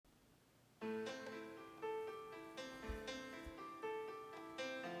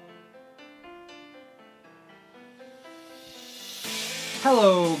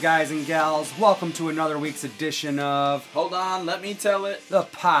Hello, guys and gals. Welcome to another week's edition of Hold on, let me tell it. The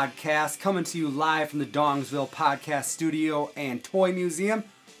Podcast, coming to you live from the Dongsville Podcast Studio and Toy Museum,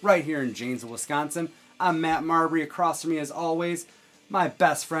 right here in Janesville, Wisconsin. I'm Matt Marbury. Across from me, as always, my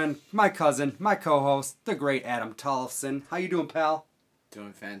best friend, my cousin, my co-host, the great Adam Tollefson. How you doing, pal?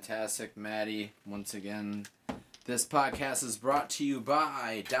 Doing fantastic, Maddie. Once again, this podcast is brought to you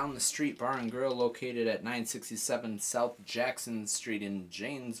by Down the Street Bar and Grill, located at 967 South Jackson Street in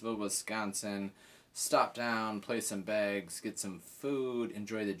Janesville, Wisconsin. Stop down, play some bags, get some food,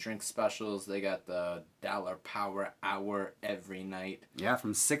 enjoy the drink specials. They got the $1 Power Hour every night. Yeah,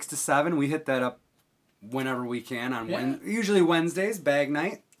 from 6 to 7. We hit that up whenever we can on usually Wednesdays, bag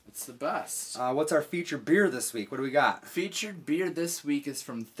night. It's the best. What's our featured beer this week? What do we got? Featured beer this week is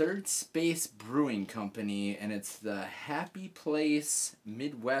from Third Space Brewing Company, and it's the Happy Place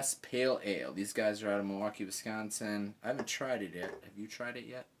Midwest Pale Ale. These guys are out of Milwaukee, Wisconsin. I haven't tried it yet. Have you tried it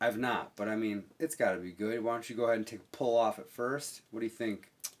yet? I've not, but I mean, it's got to be good. Why don't you go ahead and take a pull off it first? What do you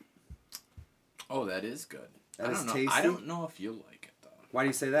think? Oh, that is good. That is don't know. tasty? I don't know if you'll like it, though. Why do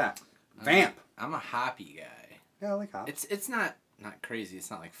you say that? Vamp! I'm a hoppy guy. Yeah, I like hop. It's not crazy.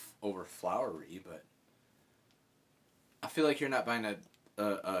 It's not like over flowery, but I feel like you're not buying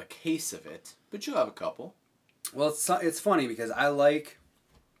a case of it, but you'll have a couple. Well, it's funny because I like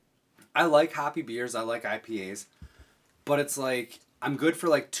hoppy beers. I like IPAs, but it's like I'm good for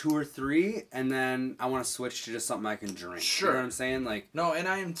like 2 or 3, and then I want to switch to just something I can drink. Sure. You know what I'm saying? Like No, and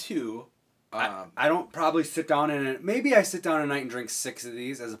I am too. I don't probably sit down maybe I sit down at night and drink 6 of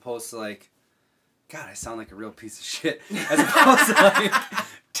these as opposed to like. God, I sound like a real piece of shit. As opposed to like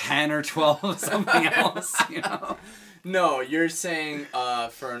 10 or 12 of something else, you know? No, you're saying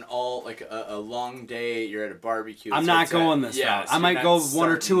for a long day, you're at a barbecue. I'm not going this route. I might go 1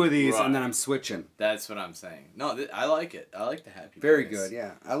 or 2 of these and then I'm switching. That's what I'm saying. No, I like it. I like the Happy Very Place. good,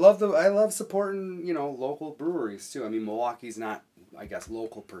 yeah. I love supporting, local breweries too. I mean, Milwaukee's not, I guess,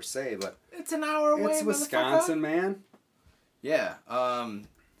 local per se, but it's an hour away. It's Wisconsin, man. Yeah.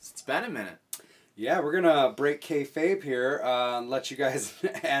 It's been a minute. Yeah, we're gonna break kayfabe here and let you guys.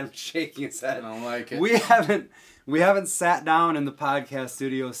 Adam shaking his head. I don't like it. We haven't sat down in the podcast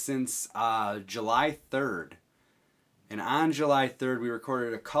studio since July 3rd, and on July 3rd we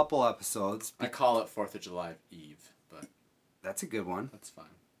recorded a couple episodes. I call it 4th of July Eve, but that's a good one. That's fine.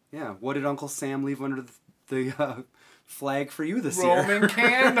 Yeah. What did Uncle Sam leave under the flag for you this year? Roman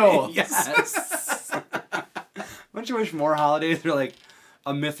candles. Yes. Don't you wish more holidays were like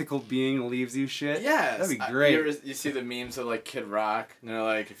a mythical being leaves you shit? Yes. That'd be great. You see the memes of like Kid Rock, and they're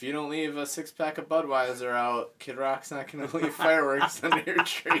like, if you don't leave a 6-pack of Budweiser out, Kid Rock's not going to leave fireworks under your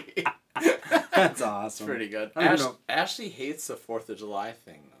tree. That's awesome. It's pretty good. Know. Ashley hates the 4th of July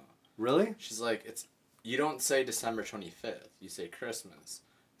thing, though. Really? She's like, you don't say December 25th, you say Christmas.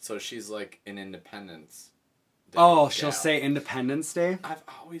 So she's like an Independence Day she'll gal. say Independence Day? I've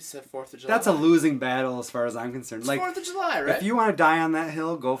always said 4th of July. That's a losing battle as far as I'm concerned. It's like 4th of July, right? If you want to die on that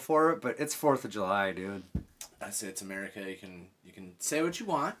hill, go for it, but it's 4th of July, dude. I say it's America. You can say what you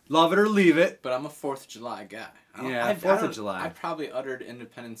want. Love it or leave it. But I'm a 4th of July guy. Yeah, 4th of July. I probably uttered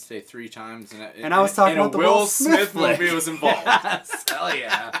Independence Day 3 times. And I was talking about the Will Smith movie was involved. Yes, hell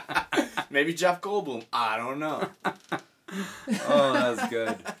yeah. Maybe Jeff Goldblum. I don't know. Oh, that's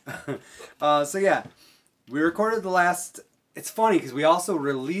good. So yeah, we recorded the last. It's funny because we also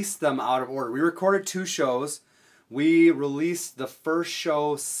released them out of order. We recorded 2 shows. We released the first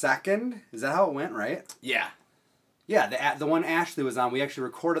show second. Is that how it went, right? Yeah. Yeah, the one Ashley was on, we actually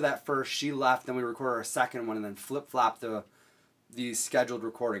recorded that first. She left, then we recorded our second one, and then flip-flopped the scheduled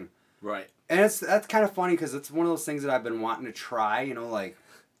recording. Right. And that's kind of funny because it's one of those things that I've been wanting to try. Like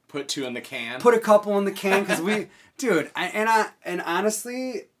put 2 in the can. Put a couple in the can because and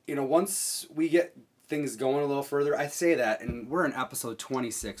honestly, once we get things going a little further, I say that, and we're in episode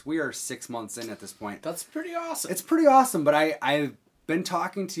 26. We are 6 months in at this point. That's pretty awesome. It's pretty awesome, but I've been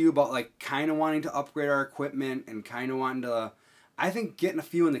talking to you about like kind of wanting to upgrade our equipment and kind of wanting to. I think getting a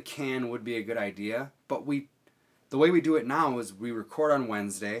few in the can would be a good idea, but the way we do it now is we record on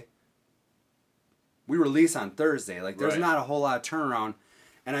Wednesday. We release on Thursday. Like there's not a whole lot of turnaround,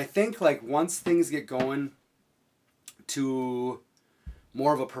 and I think like once things get going to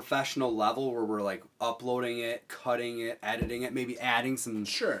more of a professional level where we're like uploading it, cutting it, editing it, maybe adding some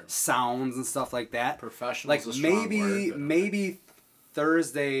sounds and stuff like that. Professional. Like maybe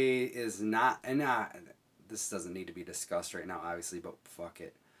Thursday is not, and this doesn't need to be discussed right now, obviously, but fuck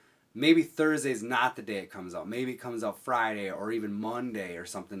it. Maybe Thursday's not the day it comes out. Maybe it comes out Friday or even Monday or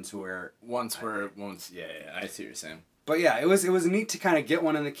something to where... Yeah, I see what you're saying. But yeah, it was neat to kind of get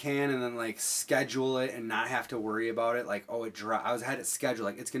one in the can and then like schedule it and not have to worry about it. Like, oh, I had it scheduled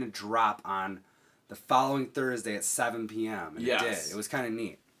like it's gonna drop on the following Thursday at 7 p.m. and Yes. it did. It was kind of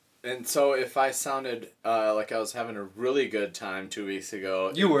neat. And so if I sounded like I was having a really good time 2 weeks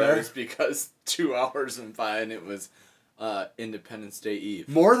ago, You were. That was because 2 hours went by and it was Independence Day Eve.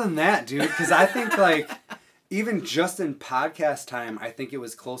 More than that, dude, because I think like even just in podcast time, I think it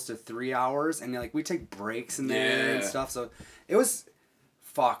was close to 3 hours, and like we take breaks in there and Yeah. stuff. So it was,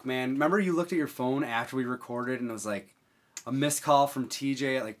 fuck, man. Remember you looked at your phone after we recorded, and it was like a missed call from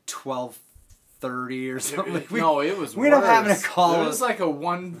TJ at like 12:30 or something. Like, No, it was we ended up worse. having a call. It was like a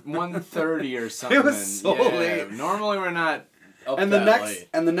 1:30 or something. It was so late. Normally we're not up and that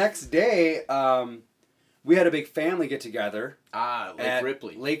the late. next day, we had a big family get together. Lake at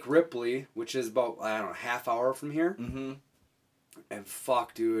Ripley. Lake Ripley, which is about, I don't know, half hour from here. Mm-hmm. And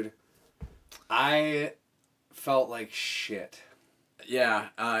fuck, dude, I felt like shit. Yeah,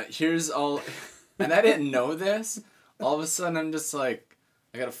 here's all, and I didn't know this. All of a sudden, I'm just like,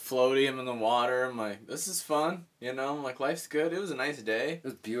 I got a floaty, I'm in the water. I'm like, this is fun, you know? I'm like, life's good. It was a nice day. It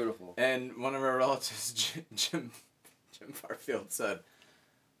was beautiful. And one of our relatives, Jim Farfield, said,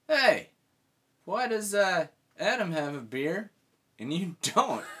 "Hey, why does Adam have a beer and you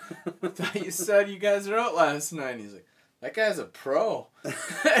don't? I thought you said you guys were out last night." And he's like, "That guy's a pro."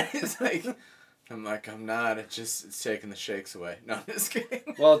 He's like, I'm like, "I'm not. It's taking the shakes away." No, I'm just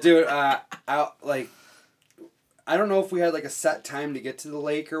kidding. Well, dude, I don't know if we had like a set time to get to the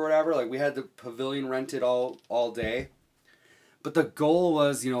lake or whatever. Like we had the pavilion rented all day. But the goal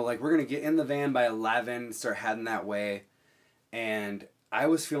was, you know, like we're going to get in the van by 11, start heading that way. And I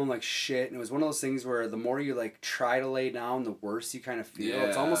was feeling like shit. And it was one of those things where the more you like try to lay down, the worse you kind of feel. Yeah.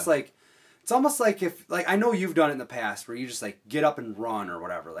 It's almost like if, like, I know you've done it in the past where you just like get up and run or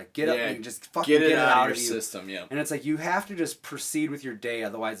whatever. Like get up and just fucking get it out of your you. system, yeah. And it's like you have to just proceed with your day,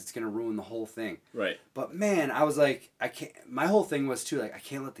 otherwise it's going to ruin the whole thing. Right. But man, I was like, I can't. My whole thing was too like I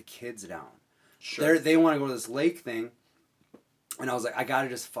can't let the kids down. Sure. They want to go to this lake thing, and I was like, I gotta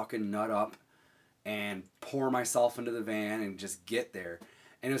just fucking nut up, and pour myself into the van and just get there.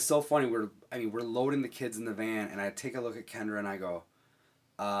 And it was so funny. We're loading the kids in the van, and I take a look at Kendra and I go,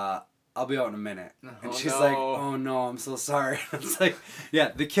 I'll be out in a minute. And she's like, oh no, I'm so sorry. It's like, yeah,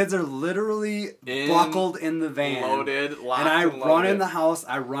 the kids are literally buckled in the van. Loaded, locked and I and run in loaded. the house,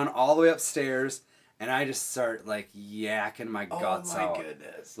 I run all the way upstairs, and I just start like yakking my guts out. Oh my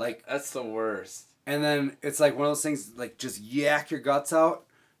goodness. Like, that's the worst. and then it's like one of those things, like just yak your guts out,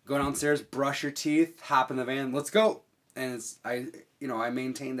 go downstairs, brush your teeth, hop in the van, let's go. And I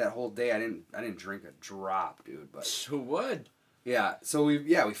maintained that whole day. I didn't drink a drop, dude. But Who would? yeah, so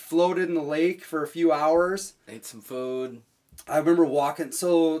we floated in the lake for a few hours. Ate some food. I remember walking.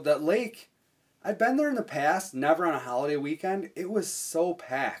 So that lake, I'd been there in the past, never on a holiday weekend. It was so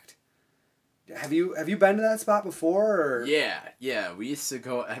packed. Have you been to that spot before? Or? Yeah. We used to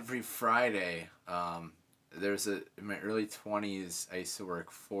go every Friday. In my early 20s, I used to work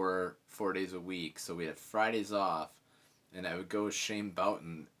 4 days a week, so we had Fridays off, and I would go with Shane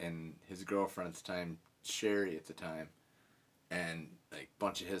Boughton and his girlfriend at the time, Sherry at the time, and like a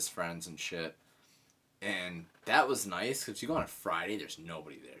bunch of his friends and shit. And that was nice because you go on a Friday, there's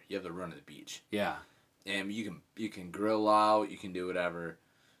nobody there. You have to run to the beach. Yeah. And you can grill out, you can do whatever.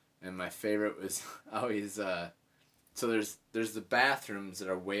 And my favorite was always so there's the bathrooms that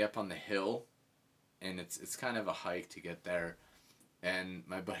are way up on the hill, and it's kind of a hike to get there. And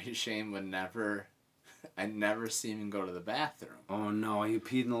my buddy Shane would never, I never see him go to the bathroom. Oh no, you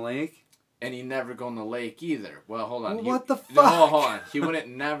peed in the lake? And he'd never go in the lake either. Well, hold on. What the fuck? No, hold on. He wouldn't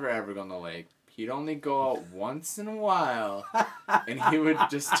never ever go in the lake. He'd only go out once in a while, and he would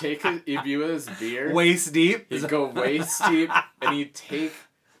just he'd be with his beer. Waist deep? He'd go waist deep, and he'd take...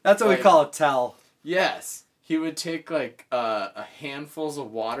 That's what we call a tell. Yes. He would take, like, a handfuls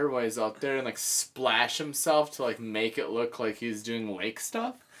of water while he's out there and, like, splash himself to, like, make it look like he's doing lake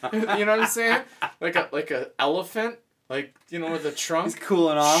stuff. You know what I'm saying? Like a elephant, like, you know, with a trunk. He's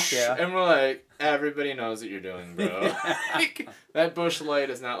cooling off, yeah. And we're like, everybody knows what you're doing, bro. Like, that bush light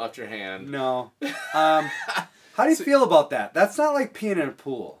has not left your hand. No. How do you feel about that? That's not like peeing in a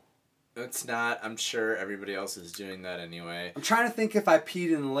pool. It's not. I'm sure everybody else is doing that anyway. I'm trying to think if I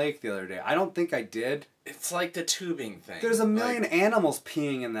peed in the lake the other day. I don't think I did. It's like the tubing thing. There's a million animals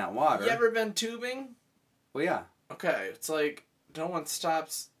peeing in that water. You ever been tubing? Well, yeah. Okay, it's like no one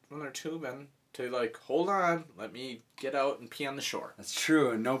stops when they're tubing to like, hold on, let me get out and pee on the shore. That's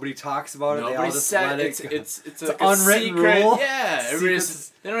true, and nobody talks about it. Nobody they all just said let it's it go. it's an like a unwritten secret. rule. Yeah, everybody Secrets.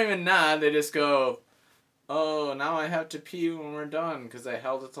 just, they don't even nod. They just go, "Oh, now I have to pee when we're done because I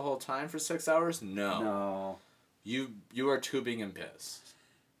held it the whole time for 6 hours." No. You are tubing and piss.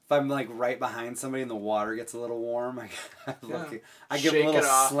 If I'm like right behind somebody and the water gets a little warm, I give Shake a little it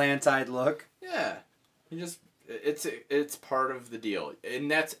off. slant-eyed look. Yeah, you just it's part of the deal, and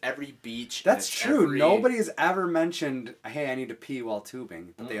that's every beach. That's true. Nobody has ever mentioned, "Hey, I need to pee while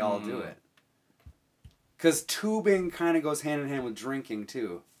tubing," but they all do it. Because tubing kind of goes hand in hand with drinking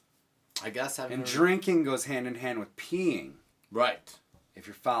too. I guess and drinking goes hand in hand with peeing. Right. If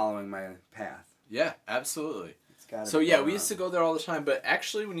you're following my path. Yeah, absolutely. So yeah, we used to go there all the time, but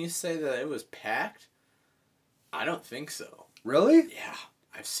actually when you say that it was packed, I don't think so. Really? Yeah.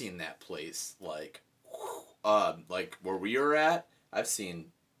 I've seen that place like where we were at, I've seen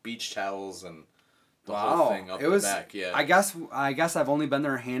beach towels and the whole thing up the back, yeah. I guess I've only been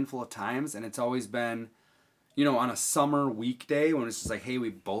there a handful of times, and it's always been, on a summer weekday when it's just like, hey, we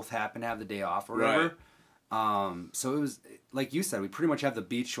both happen to have the day off or whatever. Right. So it was, like you said, we pretty much have the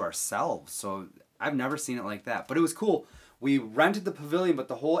beach to ourselves, so I've never seen it like that. But it was cool. We rented the pavilion, but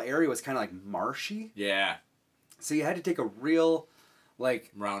the whole area was kind of like marshy. Yeah. So you had to take a real,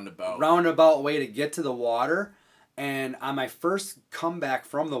 roundabout way to get to the water. And on my first comeback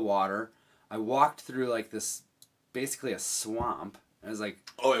from the water, I walked through like this, basically a swamp. It was like...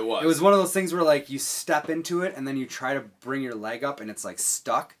 Oh, it was. It was one of those things where like you step into it and then you try to bring your leg up and it's like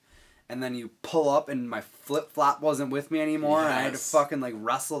stuck. And then you pull up and my flip-flop wasn't with me anymore. Yes. And I had to fucking like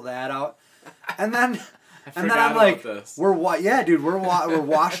wrestle that out. And then... And then I'm like, we're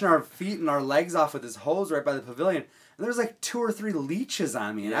washing our feet and our legs off with this hose right by the pavilion. And there's like 2 or 3 leeches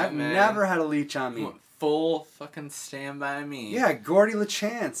on me. And I've never had a leech on me. Full fucking stand by me. Yeah, Gordy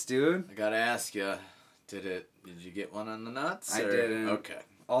LaChance, dude. I gotta ask you, did you get one on the nuts? I didn't. Okay.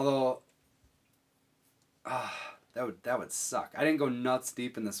 Although, that would suck. I didn't go nuts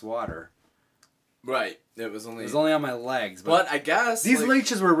deep in this water. Right. It was only on my legs. But I guess these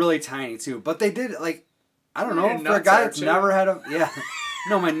leeches were really tiny too. But they did like, I don't know, for a guy that's never had a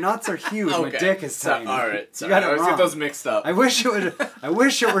No, my nuts are huge. Okay. My dick is tiny. All right, sorry. I always get those mixed up. I wish it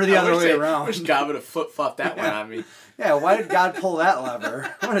were the other way around. I wish God would have flip-flopped that one on me. Yeah, why did God pull that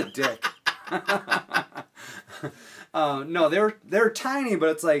lever? What a dick. No, they were tiny, but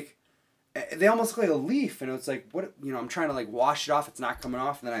it's like they almost look like a leaf, and it's like I'm trying to like wash it off. It's not coming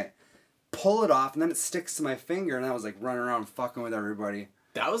off, and then I pull it off, and then it sticks to my finger, and I was like running around fucking with everybody.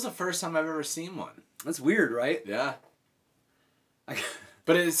 That was the first time I've ever seen one. That's weird, right? Yeah.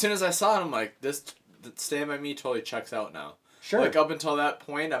 But as soon as I saw it, I'm like, this Stand By Me totally checks out now. Sure. Like, up until that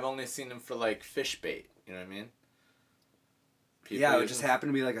point, I've only seen them for, like, fish bait. You know what I mean? It just happened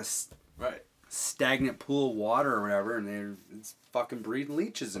to be, like, a stagnant pool of water or whatever, and it's fucking breeding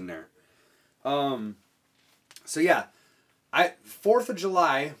leeches in there. So, yeah. 4th of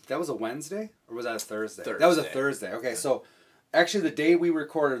July, that was a Wednesday? Or was that a Thursday? That was a Thursday. Okay, so... Actually, the day we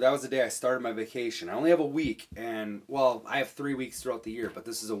recorded, that was the day I started my vacation. I only have a week, and, I have 3 weeks throughout the year, but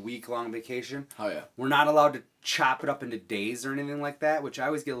this is a week-long vacation. Oh, yeah. We're not allowed to chop it up into days or anything like that, which I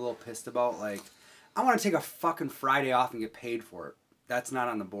always get a little pissed about. Like, I want to take a fucking Friday off and get paid for it. That's not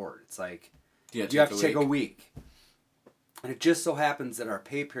on the board. It's like, you have to take a week. And it just so happens that our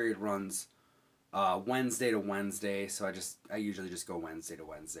pay period runs Wednesday to Wednesday, so I usually just go Wednesday to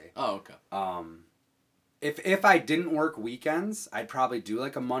Wednesday. Oh, okay. If I didn't work weekends, I'd probably do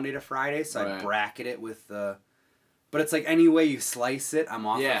like a Monday to Friday, so I'd bracket it with the... But it's like any way you slice it, I'm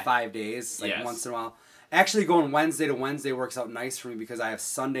off for 5 days, once in a while. Actually, going Wednesday to Wednesday works out nice for me because I have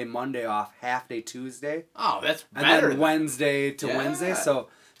Sunday, Monday off, half day Tuesday. Oh, that's better. And then Wednesday to Wednesday, so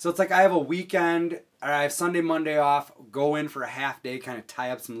it's like I have a weekend, or I have Sunday, Monday off, go in for a half day, kind of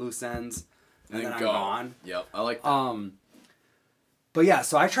tie up some loose ends, and then I'm gone. Yep, I like that. But yeah,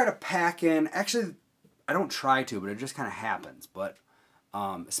 so I try to pack in... Actually... I don't try to, but it just kind of happens. But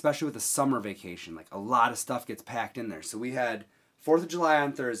especially with the summer vacation, like a lot of stuff gets packed in there. So we had 4th of July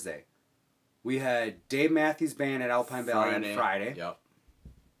on Thursday. We had Dave Matthews Band at Alpine Valley on Friday. Yep.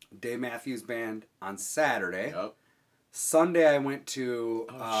 Dave Matthews Band on Saturday. Yep. Sunday I went to...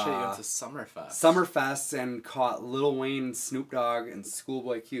 you went to Summerfest. Summerfest and caught Lil Wayne, Snoop Dogg, and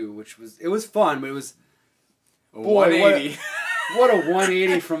Schoolboy Q, which was fun, but it was... 180. What a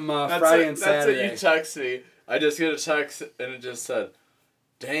 180 from Friday and Saturday. That's what you text me. I just get a text and it just said,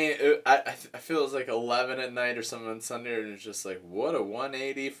 dang, I feel it was like 11 at night or something on Sunday, and it's just like, what a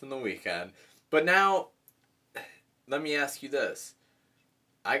 180 from the weekend. But now, let me ask you this.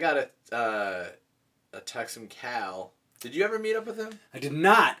 I got a text from Cal. Did you ever meet up with him? I did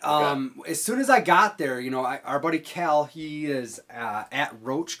not. Okay. As soon as I got there, our buddy Cal, he is at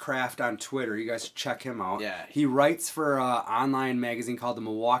Roachcraft on Twitter. You guys should check him out. Yeah. He writes for an online magazine called the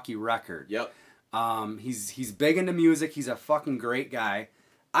Milwaukee Record. Yep. He's big into music. He's a fucking great guy.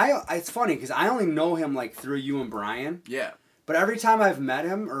 It's funny because I only know him like through you and Brian. Yeah. But every time I've met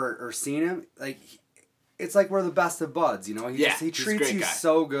him or seen him, like, it's like we're the best of buds, you know? He treats you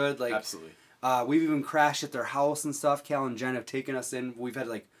so good. Like, absolutely. We've even crashed at their house and stuff. Cal and Jen have taken us in. We've had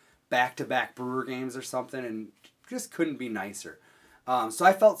like back-to-back Brewer games or something, and just couldn't be nicer. So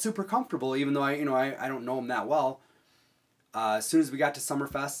I felt super comfortable, even though I don't know him that well. As soon as we got to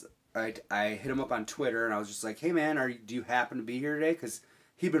Summerfest, I hit him up on Twitter, and I was just like, "Hey man, do you happen to be here today?" Because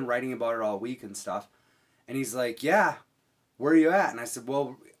he'd been writing about it all week and stuff. And he's like, "Yeah, where are you at?" And I said,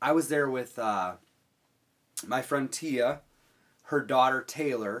 "Well, I was there with my friend Tia, her daughter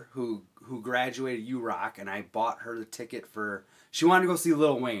Taylor, who graduated URock, and I bought her the ticket for. She wanted to go see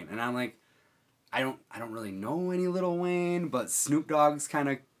Lil Wayne, and I'm like, I don't really know any Lil Wayne, but Snoop Dogg's kind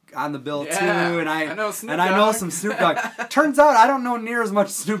of on the bill too, and I know Snoop Dogg. I know some Snoop Dogg. Turns out I don't know near as much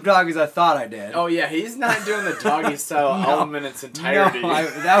Snoop Dogg as I thought I did. Oh yeah, he's not doing the doggy style album in its entirety. No,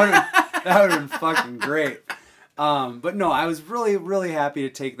 that would have been fucking great. But no, I was really, really happy to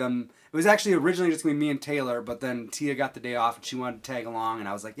take them. It was actually originally just going to be me and Taylor, but then Tia got the day off and she wanted to tag along, and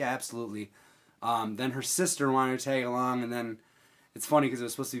I was like, yeah, absolutely. Then her sister wanted to tag along, and then it's funny because it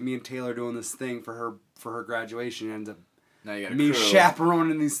was supposed to be me and Taylor doing this thing for her graduation, and ended up me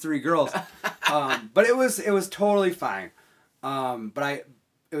chaperoning these 3 girls. But it was totally fine. But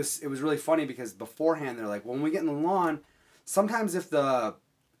it was really funny because beforehand they're like, well, when we get in the lawn, sometimes if the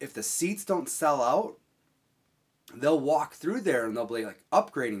seats don't sell out, they'll walk through there and they'll be like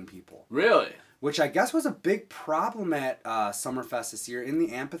upgrading people. Really? Which I guess was a big problem at Summerfest this year. In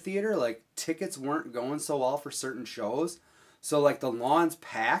the amphitheater, like, tickets weren't going so well for certain shows. So, like, the lawn's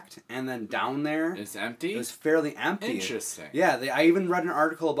packed, and then down there... It's empty? It was fairly empty. Interesting. Yeah, I even read an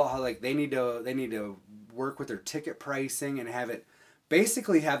article about how, like, they need to work with their ticket pricing and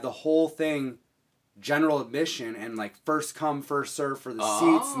basically have the whole thing general admission and, like, first come, first serve for the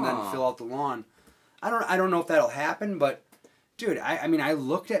seats, and then fill out the lawn. I don't know if that'll happen, but dude, I mean, I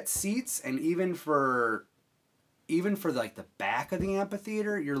looked at seats, and even for like the back of the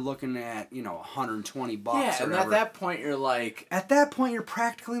amphitheater, you're looking at, $120. Yeah, or and whatever. at that point you're like, at that point you're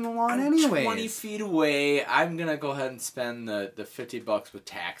practically in the lawn I'm anyways. 20 feet away. I'm gonna go ahead and spend the $50 with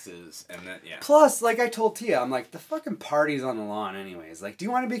taxes, and then Plus, like I told Tia, I'm like, the fucking party's on the lawn anyways. Like, do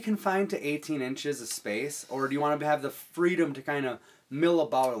you want to be confined to 18 inches of space, or do you want to have the freedom to kind of mill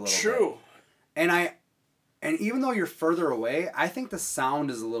about a little bit? True. And even though you're further away, I think the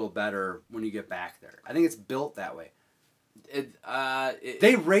sound is a little better when you get back there. I think it's built that way.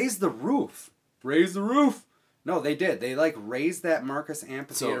 They raised the roof. Raised the roof. No, they did. They raised that Marcus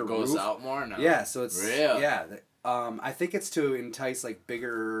Amphitheater roof. So it goes out more now? Yeah, so it's... Real? Yeah. I think it's to entice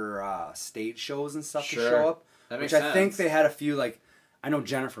bigger stage shows and stuff to show up. That makes sense. sense. I think they had a few I know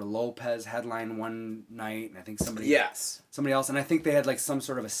Jennifer Lopez headlined one night, and I think somebody else, and I think they had some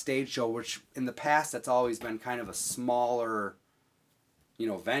sort of a stage show, which in the past that's always been kind of a smaller,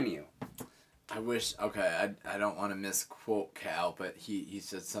 venue. I wish. Okay, I don't want to misquote Cal, but he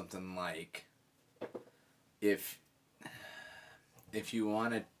said something like, if you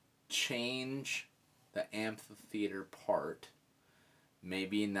want to change the amphitheater part,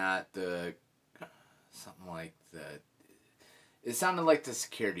 maybe not something like the. It sounded like the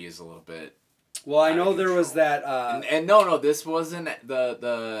security is a little bit. Well, I know there was that. And no, this wasn't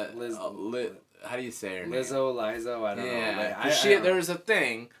the Liz. How do you say her name? Lizo, I don't know. Yeah, there was a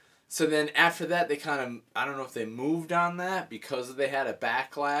thing. So then after that, they kind of, I don't know if they moved on that because they had a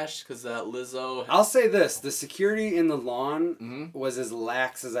backlash because Lizzo. I'll say this: the security in the lawn was as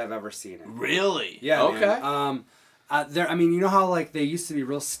lax as I've ever seen it. Really? Yeah. Okay. Man. I mean, you know how they used to be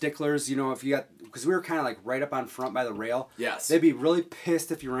real sticklers. If you got, because we were kind of right up on front by the rail. Yes. They'd be really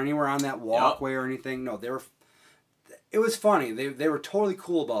pissed if you were anywhere on that walkway or anything. No, they were. It was funny. They were totally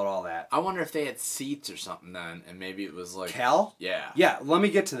cool about all that. I wonder if they had seats or something then, and maybe it was Cal? Yeah. Yeah. Let me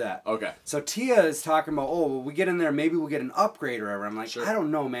get to that. Okay. So Tia is talking about, we get in there, maybe we'll get an upgrade or whatever. I'm like, sure. I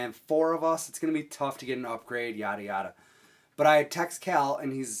don't know, man. 4 of us, it's gonna be tough to get an upgrade. Yada yada. But I text Cal,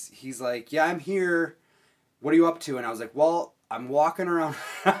 and he's like, yeah, I'm here. What are you up to? And I was like, well, I'm walking around.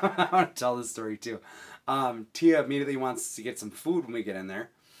 I want to tell this story too. Tia immediately wants to get some food when we get in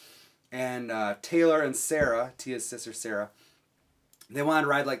there. And Taylor and Sarah, Tia's sister Sarah, they wanted to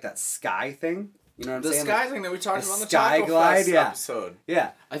ride that sky thing. You know what I'm saying? The sky thing that we talked about in the Sky Taco Glide, Fest episode.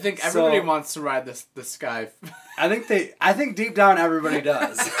 Yeah. I think everybody wants to ride the sky. I think deep down everybody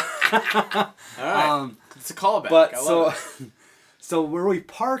does. All right. It's a callback. But I love it. So where we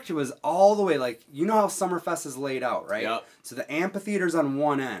parked was all the way, you know how Summerfest is laid out, right? Yep. So the amphitheater's on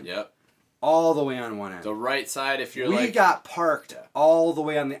one end. Yep. All the way on one end. The right side, if you're We got parked all the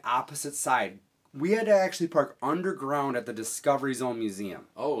way on the opposite side, we had to actually park underground at the Discovery Zone Museum.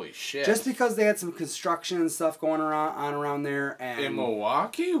 Holy shit. Just because they had some construction and stuff going around there. And in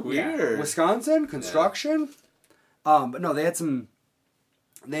Milwaukee? Weird. Yeah. Wisconsin? Construction? Yeah. But no, they had some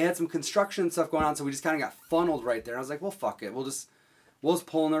construction and stuff going on, so we just kind of got funneled right there. I was like, well, fuck it. We'll just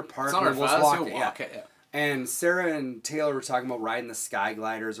pull in their park and we'll just walk it. Yeah. And Sarah and Taylor were talking about riding the Sky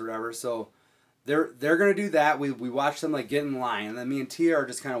Gliders or whatever, so they're gonna do that. We watched them like get in line, and then me and Tia are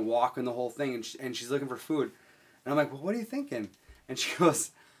just kind of walking the whole thing, and she's looking for food, and I'm like, well, what are you thinking? And she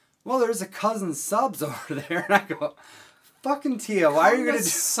goes, well, there's a Cousin Subs over there, and I go, fucking Tia, why are you gonna do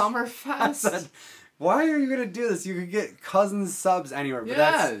Summerfest? I said, why are you gonna do this? You could get Cousin Subs anywhere,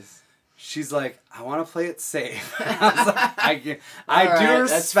 but she's like, I want to play it safe. I was like, I do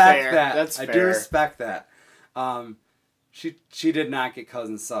respect that. That's fair. I do respect that. She did not get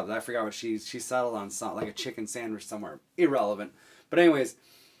Cousin Subs. I forgot what she settled on, something like a chicken sandwich somewhere. Irrelevant. But anyways,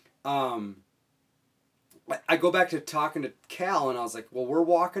 I go back to talking to Cal, and I was like, well, we're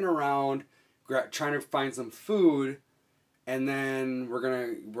walking around trying to find some food, and then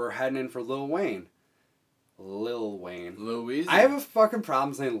we're heading in for Lil Wayne. Lil Wayne. Lil Weezy. I have a fucking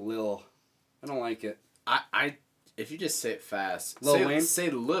problem saying Lil. I don't like it. If you just say it fast. Lil Wayne? Say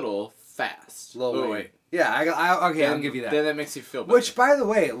little fast. Lil Wayne. Yeah, okay, I'll give you that. Then that makes you feel better. Which, by the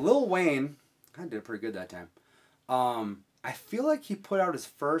way, Lil Wayne, I did pretty good that time. I feel like he put out his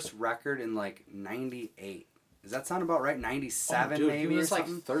first record in like 98. Does that sound about right? 97 maybe? He was or like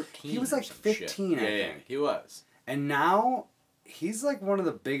something? 13. He was like 15, I think. Yeah, he was. And now he's like one of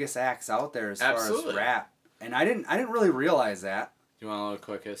the biggest acts out there as far as rap. And I didn't really realize that. You want a little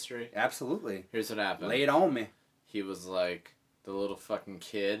quick history? Absolutely. Here's what happened. Lay it on me. He was like the little fucking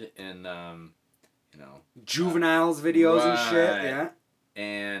kid in, Juveniles videos and shit, yeah.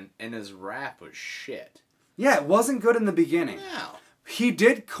 And his rap was shit. Yeah, it wasn't good in the beginning. No. He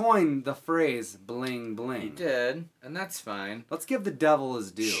did coin the phrase bling bling. He did, and that's fine. Let's give the devil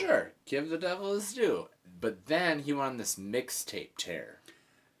his due. Sure, give the devil his due. But then he went on this mixtape tear.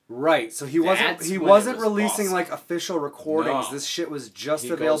 Right, so he wasn't releasing awesome. Like official recordings. No. This shit was just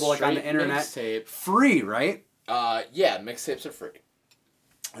available like on the internet, mixtape. Free, right? Yeah, mixtapes are free.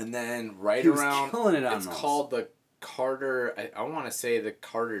 And then he was killing it on it's those. Called the Carter. I want to say the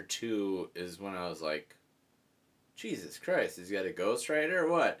Carter 2 is when I was like, Jesus Christ, he's got a ghostwriter or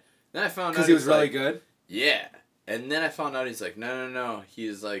what? Then I found out because he was really good. Yeah, and then I found out he's like, no.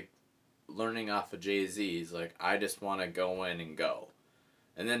 He's like learning off of Jay-Z. He's like, I just want to go in and go.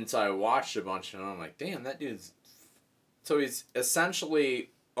 And then so I watched a bunch and I'm like, damn, that dude's... So he's essentially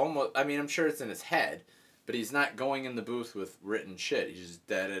almost... I mean, I'm sure it's in his head, but he's not going in the booth with written shit. He's just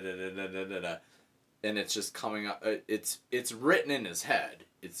da-da-da-da-da-da-da. And it's just coming up... It's written in his head.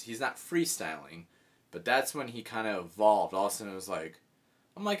 He's not freestyling. But that's when he kind of evolved. All of a sudden it was like...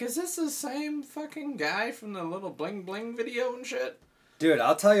 I'm like, is this the same fucking guy from the little bling bling video and shit? Dude,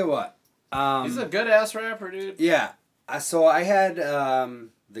 I'll tell you what. He's a good-ass rapper, dude. Yeah. So I had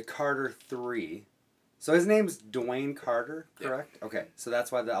the Carter 3. So his name's Dwayne Carter, correct? Yep. Okay, so that's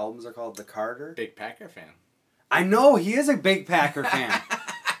why the albums are called The Carter? Big Packer fan. I know, he is a big Packer fan.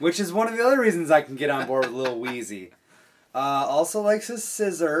 Which is one of the other reasons I can get on board with Lil Weezy. Also likes his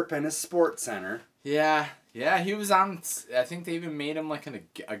Scissorp and his Sports Center. Yeah, he was on... I think they even made him like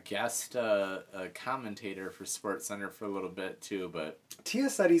a guest commentator for Sports Center for a little bit, too, but...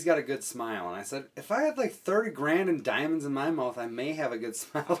 Tia said he's got a good smile, and I said, if I had like 30 grand in diamonds in my mouth, I may have a good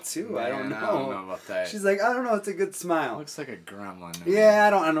smile, too. Man, I don't know. I don't know about that. She's like, I don't know, it's a good smile. Looks like a gremlin. Yeah,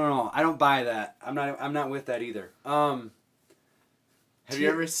 I don't know. I don't buy that. I'm not with that either. Have you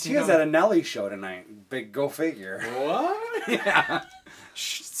ever seen Tia's at a Nelly show tonight. Big go figure. What? Yeah.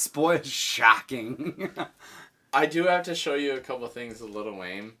 Spoiled. Shocking. I do have to show you a couple things with Lil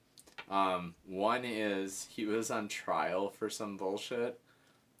Wayne. One is he was on trial for some bullshit.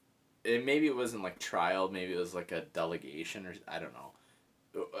 Maybe it wasn't like trial. Maybe it was like a delegation or I don't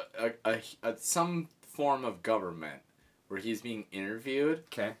know. Some form of government where he's being interviewed.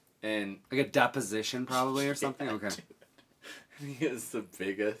 Okay. And like a deposition probably or something. Okay. Dude. He is the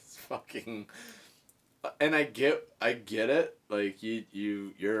biggest fucking. And I get it. Like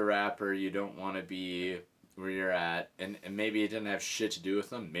you're a rapper. You don't want to be where you're at, and maybe it didn't have shit to do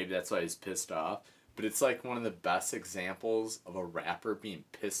with him. Maybe that's why he's pissed off. But it's like one of the best examples of a rapper being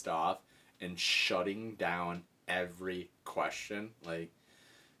pissed off and shutting down every question. Like,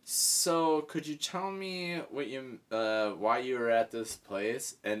 so could you tell me what why you were at this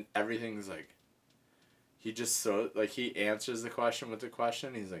place? And everything's like, he just he answers the question with the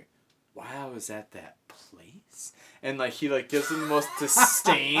question. He's like, why I was at that place? And like he like gives him the most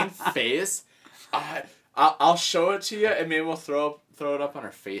disdain face. I'll show it to you, and maybe we'll throw it up on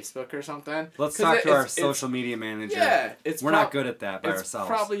our Facebook or something. Let's talk to our social media manager. Yeah, we're not good at that by ourselves.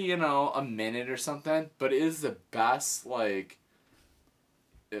 Probably a minute or something, but it is the best. Like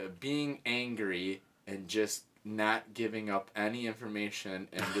being angry and just not giving up any information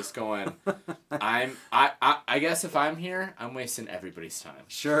and just going, I guess if I'm here, I'm wasting everybody's time.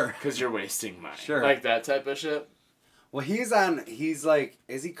 Sure. Because you're wasting mine. Sure. Like that type of shit. Well, he's like,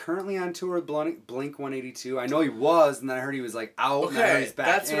 is he currently on tour with Blink 182? I know he was, and then I heard he was like out, and I heard he's back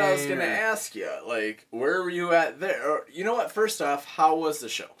that's what I was going to ask you. Like, where were you at there? Or, you know what, first off, how was the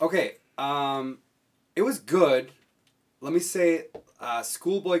show? Okay, it was good. Let me say,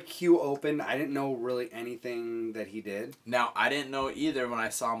 Schoolboy Q opened. I didn't know really anything that he did. Now, I didn't know either when I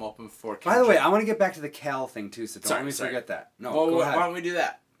saw him open for Kendrick. By the way, I want to get back to the Cal thing, too, so don't let me forget that. No, go ahead. Why don't we do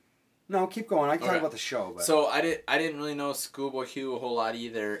that? No, keep going. I can talk about the show. But. So, I didn't really know Schoolboy Q a whole lot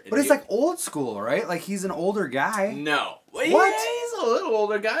either. But it's like old school, right? Like, he's an older guy. No. What? Yeah, he's a little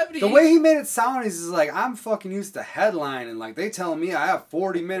older guy, but the way he made it sound, he's just like, I'm fucking used to headline, and like, they telling me I have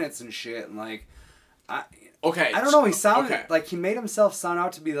 40 minutes and shit, and like, Okay. I don't know. He sounded like he made himself sound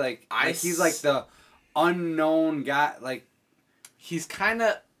out to be like he's like the unknown guy. Like he's kind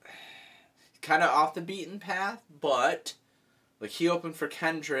of off the beaten path, but like he opened for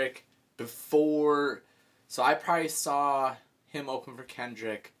Kendrick before, so I probably saw him open for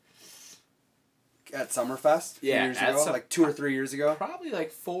Kendrick at Summerfest. Years ago, like 2 or 3 years ago. Probably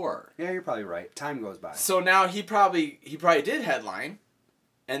like 4. Yeah, you're probably right. Time goes by. So now he probably did headline,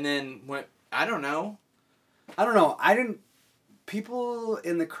 and then went. I don't know. People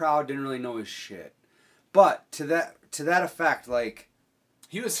in the crowd didn't really know his shit. But to that effect, like...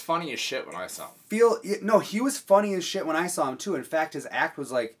 He was funny as shit when I saw him. He was funny as shit when I saw him, too. In fact, his act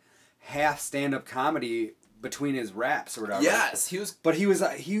was, like, half stand-up comedy between his raps or whatever. Yes, he was... But you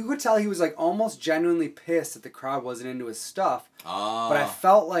could tell he was, like, almost genuinely pissed that the crowd wasn't into his stuff. Oh. But I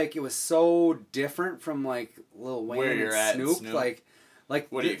felt like it was so different from, like, Lil Wayne and Snoop. Like,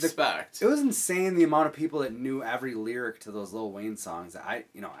 what do you expect? It was insane the amount of people that knew every lyric to those Lil Wayne songs. I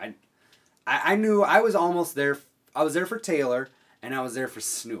knew I was almost there. I was there for Taylor, and I was there for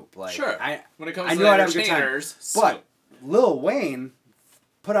Snoop. Like, sure. When it comes to entertainers, but Lil Wayne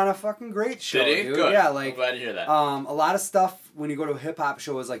put on a fucking great show. Did he? Dude. Good. Yeah, like I'm glad to hear that. A lot of stuff when you go to a hip hop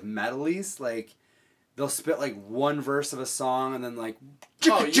show is like medleys, like. They'll spit like one verse of a song and then like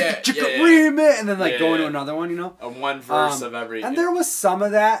remix and then like go into another one, you know? A one verse of every. And there was some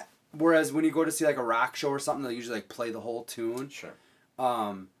of that, whereas when you go to see like a rock show or something, they'll usually like play the whole tune. Sure.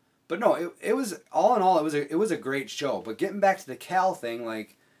 But no, it was all in all it was a great show. But getting back to the Cal thing,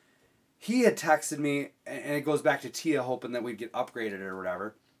 like he had texted me, and it goes back to Tia hoping that we'd get upgraded or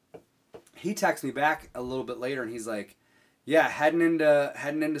whatever. He texted me back a little bit later and he's like, "Yeah, heading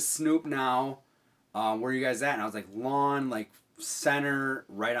into Snoop now. Where are you guys at?" And I was like, lawn, like center,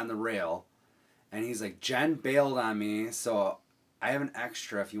 right on the rail. And he's like, "Jen bailed on me, so I have an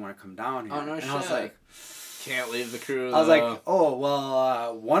extra if you want to come down here." Oh, no and shit. I was like, can't leave the crew. I was like, "Oh,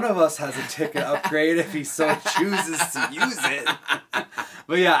 well, one of us has a ticket upgrade if he so chooses to use it."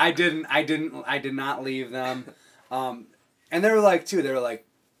 But yeah, I did not leave them. And they were like,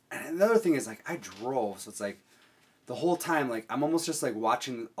 and the other thing is like, I drove, so it's like, the whole time, like, I'm almost just like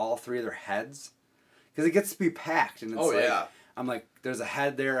watching all three of their heads. Because it gets to be packed, and it's I'm like, there's a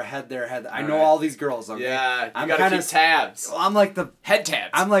head there, a head there, a head there. I know all these girls, okay? Yeah, I'm gotta keep tabs. I'm like the... Head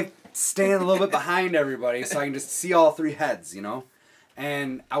tabs. I'm like staying a little bit behind everybody so I can just see all three heads, you know?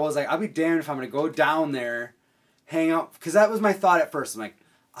 And I was like, I'll be damned if I'm going to go down there, hang out... Because that was my thought at first. I'm like,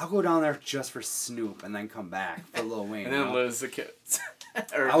 I'll go down there just for Snoop and then come back for Lil Wayne. And then lose the kids.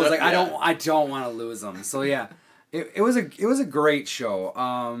 I was like, I don't want to lose them. So yeah, it was a great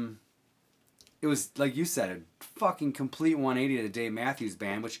show. It was, like you said, a fucking complete 180 to Dave Matthews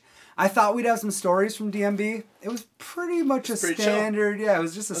Band, which I thought we'd have some stories from DMB. It was pretty much a standard. Chill. Yeah, it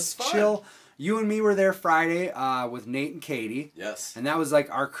was just a chill. You and me were there Friday with Nate and Katie. Yes. And that was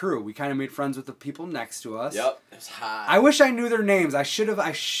like our crew. We kind of made friends with the people next to us. Yep. It was hot. I wish I knew their names. I should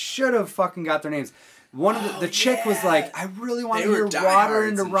have fucking got their names. One of the chick was like, I really want to hear Water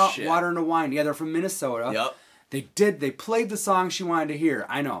into Wine. Yeah, they're from Minnesota. Yep. They played the song she wanted to hear.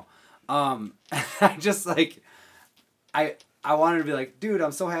 I know. I just like, I wanted to be like, dude,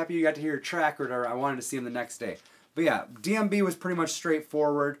 I'm so happy you got to hear a track or whatever. I wanted to see him the next day. But yeah, DMB was pretty much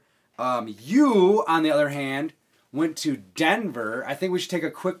straightforward. You, on the other hand, went to Denver. I think we should take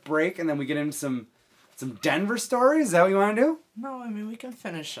a quick break and then we get into some Denver stories. Is that what you want to do? No, I mean, we can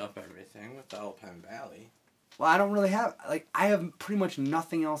finish up everything with the Alpine Valley. Well, I don't really have, I have pretty much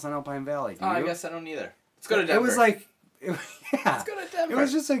nothing else on Alpine Valley. I guess I don't either. Let's go to Denver. It was like, yeah. Let's go to Denver. It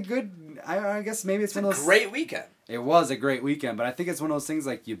was just a good. I guess maybe it's one of those. Great weekend. It was a great weekend, but I think it's one of those things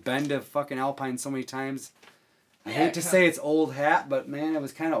like you've been to fucking Alpine so many times. I hate to say it's old hat, but man, it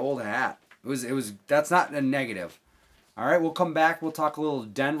was kind of old hat. It was. That's not a negative. All right, we'll come back. We'll talk a little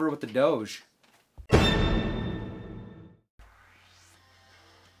Denver with the Doge.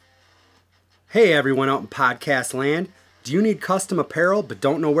 Hey everyone out in podcast land. Do you need custom apparel but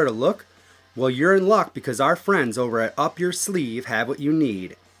don't know where to look? Well, you're in luck because our friends over at Up Your Sleeve have what you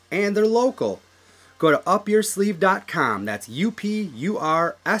need. And they're local. Go to upyoursleeve.com. That's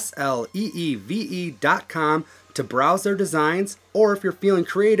UPURSLEEVE.com to browse their designs, or if you're feeling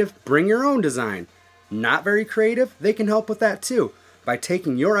creative, bring your own design. Not very creative? They can help with that too, by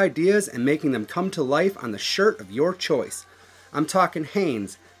taking your ideas and making them come to life on the shirt of your choice. I'm talking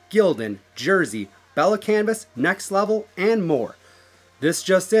Hanes, Gildan, Jersey, Bella Canvas, Next Level, and more. This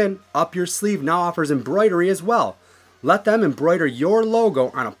just in, Up Your Sleeve now offers embroidery as well. Let them embroider your logo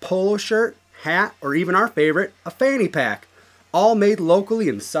on a polo shirt, hat, or even our favorite, a fanny pack. All made locally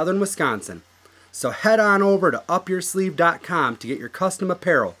in southern Wisconsin. So head on over to upyoursleeve.com to get your custom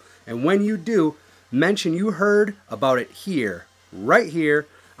apparel. And when you do, mention you heard about it here, right here,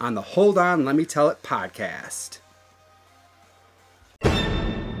 on the Hold On, Let Me Tell It podcast.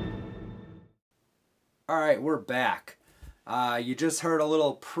 All right, we're back. You just heard a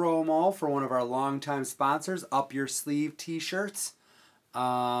little promo for one of our longtime sponsors, Up Your Sleeve t-shirts.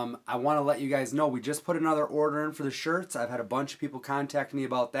 I want to let you guys know we just put another order in for the shirts. I've had a bunch of people contact me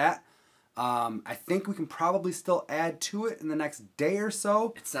about that. I think we can probably still add to it in the next day or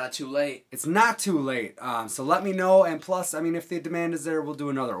so. It's not too late. It's not too late. So let me know. And plus, I mean, if the demand is there, we'll do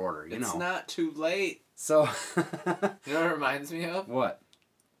another order. It's not too late. So. You know what it reminds me of? What?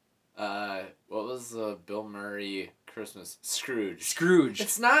 What was the Bill Murray Christmas? Scrooge. Scrooge.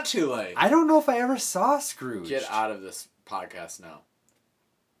 It's not too late. I don't know if I ever saw Scrooge. Get out of this podcast now.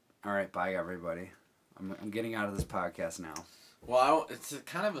 All right, bye everybody. I'm getting out of this podcast now. Well, it's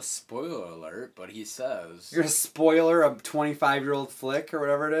kind of a spoiler alert, but he says... You're a spoiler of 25-year-old flick or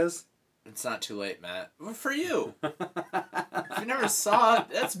whatever it is? It's not too late, Matt. Well, for you. If you never saw it,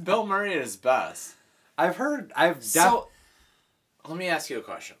 that's Bill Murray at his best. I've heard... So, let me ask you a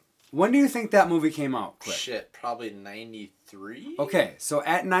question. When do you think that movie came out, Click? Shit, probably 93? Okay, so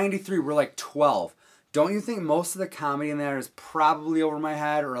at 93, we're like 12. Don't you think most of the comedy in there is probably over my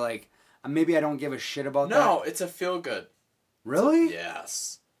head, or like, maybe I don't give a shit about that? No, it's a feel-good. Really?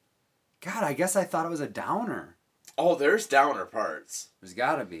 Yes. God, I guess I thought it was a downer. Oh, there's downer parts. There's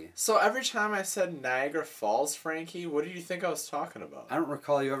gotta be. So every time I said Niagara Falls, Frankie, what did you think I was talking about? I don't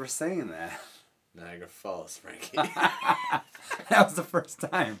recall you ever saying that. Niagara Falls, Frankie. That was the first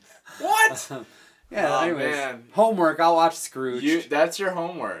time. What? Yeah, oh, anyways. Man. Homework, I'll watch Scrooge. That's your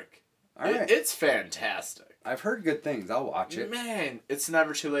homework. All right. It's fantastic. I've heard good things. I'll watch it. Man, it's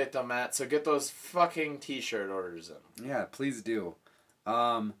never too late though, Matt. So get those fucking t-shirt orders in. Yeah, please do.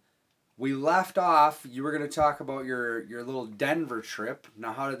 We left off. You were gonna talk about your little Denver trip.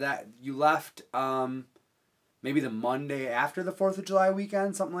 Now, how did that? You left maybe the Monday after the 4th of July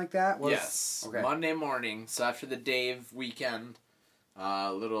weekend, something like that. Yes. Okay. Monday morning. So after the Dave weekend,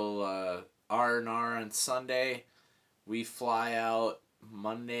 little R&R on Sunday, we fly out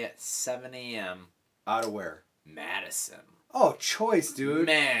Monday at 7 a.m. Out of where? Madison. Oh, choice, dude.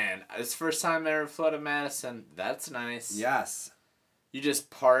 Man, it's the first time I ever flew to Madison. That's nice. Yes. You just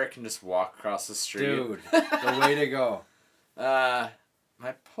park and just walk across the street. Dude, the way to go. My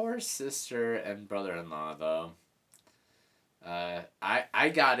poor sister and brother-in-law, though. I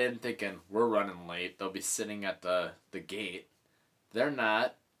got in thinking, we're running late. They'll be sitting at the gate. They're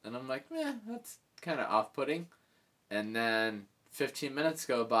not. And I'm like, that's kind of off-putting. And then 15 minutes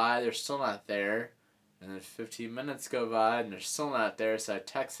go by, they're still not there. And then 15 minutes go by, and they're still not there. So I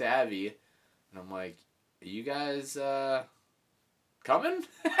text Abby, and I'm like, are you guys coming?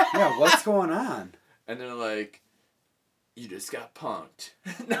 Yeah, what's going on? And they're like, you just got punked.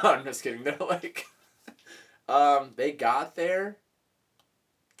 No, I'm just kidding. They're like, they got there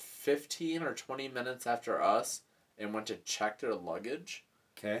 15 or 20 minutes after us and went to check their luggage.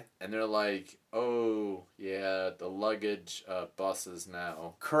 Okay. And they're like, oh, yeah, the luggage bus is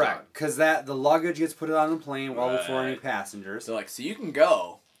now correct. Because the luggage gets put on the plane well before any Right. passengers. So, like, so you can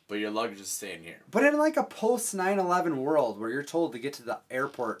go, but your luggage is staying here. But in like a post 9/11 world where you're told to get to the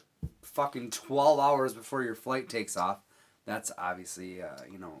airport fucking 12 hours before your flight takes off, that's obviously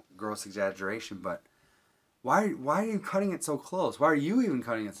gross exaggeration. But why are you cutting it so close? Why are you even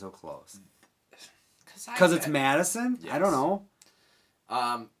cutting it so close? Because it's Madison? Yes. I don't know.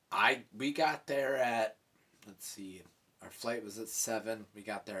 We got there at, let's see, our flight was at 7. We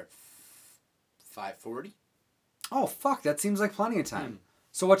got there at 5:40. Oh, fuck. That seems like plenty of time.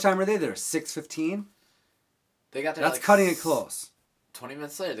 So what time are they there? 6:15? They got there. That's cutting it close. 20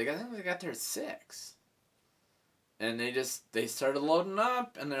 minutes later, I think they got there at 6. And they started loading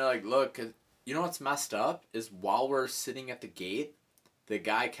up, and they're like, look, you know what's messed up? Is while we're sitting at the gate, the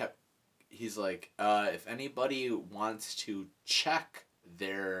guy he's like, if anybody wants to check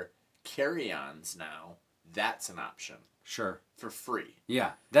their carry-ons now, that's an option. Sure. For free.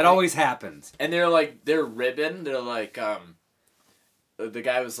 Yeah, that always happens. And they're ribbing, they're like, the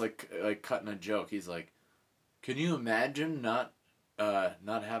guy was like cutting a joke. He's like, can you imagine not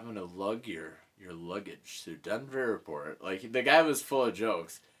having to lug your luggage to Denver Airport? Like, the guy was full of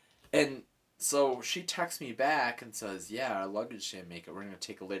jokes. And so she texts me back and says, yeah, our luggage didn't make it. We're going to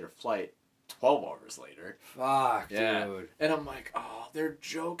take a later flight 12 hours later. Fuck, yeah. dude. And I'm like, oh, they're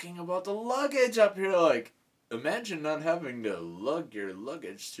joking about the luggage up here. Like, imagine not having to lug your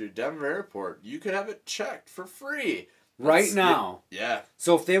luggage to Denver Airport. You could have it checked for free. Right now. Yeah.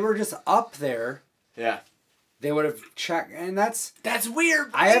 So if they were just up there... Yeah. They would have checked, and that's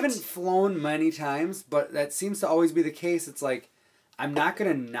weird. I haven't flown many times, but that seems to always be the case. It's like, I'm not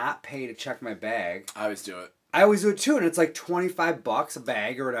gonna not pay to check my bag. I always do it. I always do it too, and it's like $25 a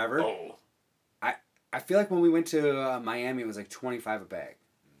bag or whatever. Oh. I feel like when we went to Miami, it was like $25 a bag.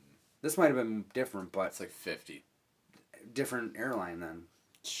 This might have been different, but it's like $50. Different airline then.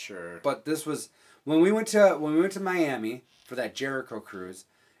 Sure. But this was when we went to Miami for that Jericho cruise.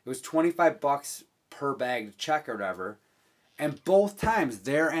 It was $25 per bag to check or whatever, and both times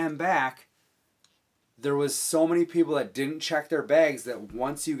there and back, there was so many people that didn't check their bags that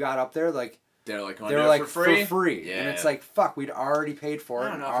once you got up there, like they're like for free, yeah. And it's like, fuck, we'd already paid for it. I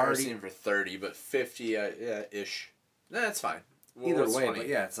don't know if I've seen for 30, but 50, yeah, ish. That's fine. Either way, but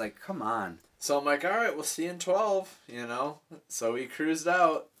yeah, it's like, come on. So I'm like, all right, we'll see you in 12. So we cruised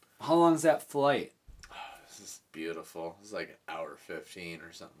out. How long is that flight? This is beautiful. It's like an hour 15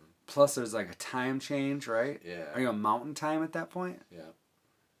 or something. Plus, there's like a time change, right? Yeah. Are you on mountain time at that point? Yeah.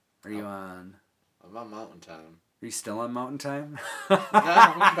 Are you on... I'm on mountain time. Are you still on mountain time? No,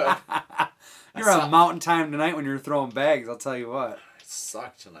 I'm good. You're on mountain time tonight when you're throwing bags, I'll tell you what. I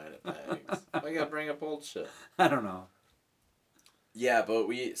suck tonight at bags. I gotta bring up old shit. I don't know. Yeah, but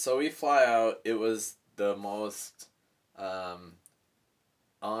we fly out. It was the most what's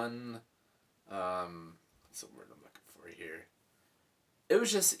the word I'm looking for here? It was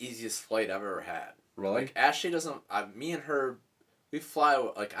just the easiest flight I've ever had. Really? Like, Ashley doesn't... me and her, we fly...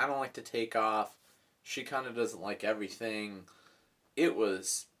 Like, I don't like to take off. She kind of doesn't like everything. It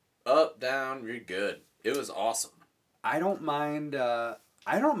was up, down, you're good. It was awesome. I don't mind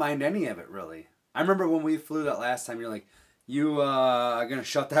any of it, really. I remember when we flew that last time, you're like, you gonna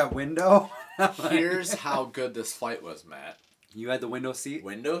shut that window? Here's how good this flight was, Matt. You had the window seat?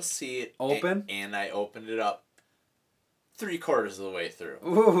 Window seat. Open? And I opened it up 3/4 of the way through.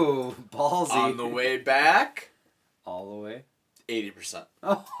 Ooh, ballsy. On the way back, all the way? 80%.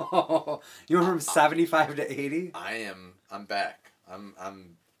 Oh, you went from 75 to 80? I'm back.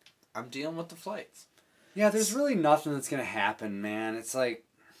 I'm dealing with the flights. Yeah, there's really nothing that's gonna happen, man. It's like,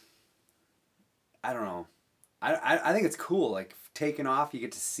 I don't know. I think it's cool. Like, taking off, you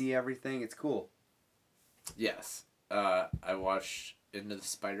get to see everything. It's cool. Yes. I watched Into the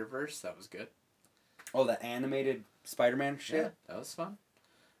Spider-Verse. That was good. Oh, the animated Spider-Man shit? Yeah, that was fun.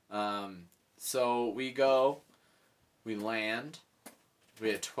 So we land, we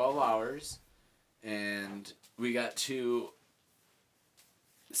had 12 hours, and we got to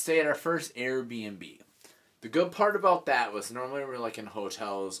stay at our first Airbnb. The good part about that was normally we're like in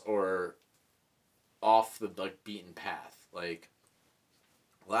hotels or off the like beaten path. Like,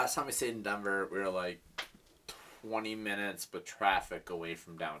 last time we stayed in Denver, we were like 20 minutes with traffic away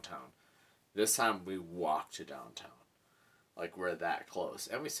from downtown. This time we walked to downtown. Like, we're that close.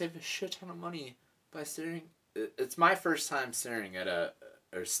 And we saved a shit ton of money by staying. It's my first time staying at an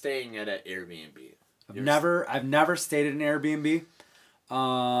Airbnb. I've never stayed at an Airbnb.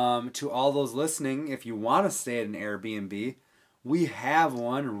 To all those listening, if you want to stay at an Airbnb, we have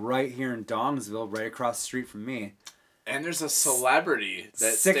one right here in Dongsville, right across the street from me. And there's a celebrity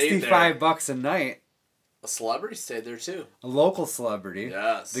that stayed there. $65 a night. A celebrity stayed there too. A local celebrity.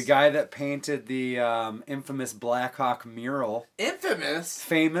 Yes. The guy that painted the infamous Blackhawk mural. Infamous?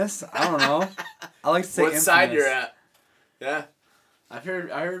 Famous? I don't know. I like to say what infamous. Side you're at. Yeah. I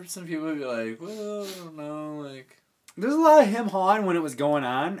heard some people be like, well, I don't know, like... There's a lot of him hawing when it was going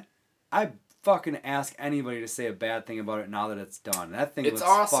on. I fucking ask anybody to say a bad thing about it now that it's done. That thing looks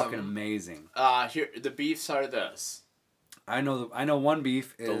awesome. fucking amazing. Here, the beefs are this. I know one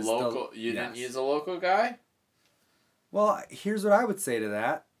beef is... The local... You didn't use a local guy? Well, here's what I would say to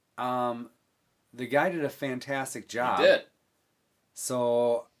that. the guy did a fantastic job. He did.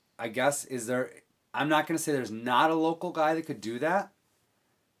 So I guess I'm not going to say there's not a local guy that could do that,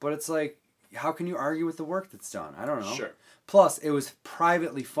 but it's like, how can you argue with the work that's done? I don't know. Sure. Plus, it was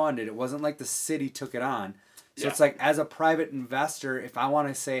privately funded. It wasn't like the city took it on. So it's like, as a private investor, if I want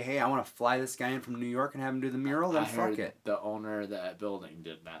to say, hey, I want to fly this guy in from New York and have him do the mural, then fuck it. The owner of that building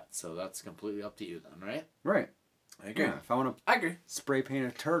did that, so that's completely up to you then, right? Right. I agree. Yeah, if I want to agree. Spray paint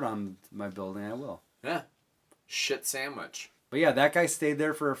a turd on my building, I will. Yeah. Shit sandwich. But yeah, that guy stayed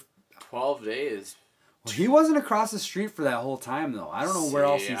there for 12 days. Well, he wasn't across the street for that whole time, though. I don't know where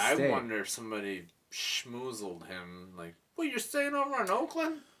else he stayed. I wonder if somebody schmoozled him. Like, well, you're staying over in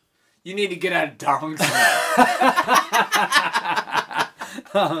Oakland? You need to get out of Downtown.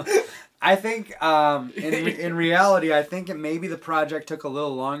 I think, in reality, I think maybe the project took a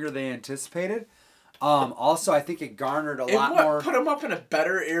little longer than they anticipated. Also, I think it garnered a lot more. Put him up in a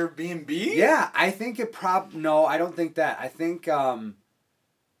better Airbnb? Yeah, I think it no, I don't think that. I think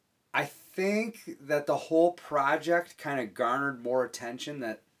that the whole project kind of garnered more attention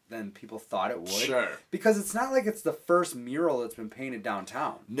than people thought it would. Sure. Because it's not like it's the first mural that's been painted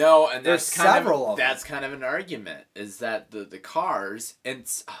downtown. No, and there's several of them. That's kind of an argument, is that the cars, and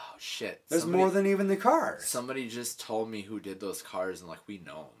oh shit. There's more than even the cars. Somebody just told me who did those cars, and like, we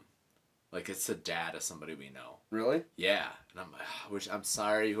know them. Like, it's the dad of somebody we know. Really? Yeah. And I'm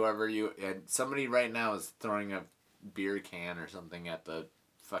sorry, whoever and somebody right now is throwing a beer can or something at the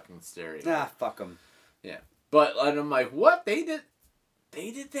fucking stereo. Nah, fuck them. Yeah. But and I'm like, what? They did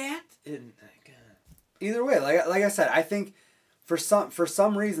that? And either way, like I said, I think for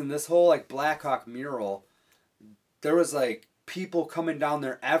some reason this whole like Blackhawk mural, there was like people coming down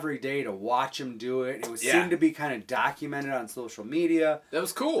there every day to watch him do it. It seemed to be kind of documented on social media. That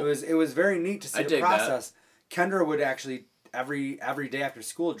was cool. It was very neat to see the process. Kendra would actually every day after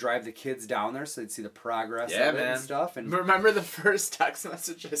school drive the kids down there so they'd see the progress of it and stuff. And remember the first text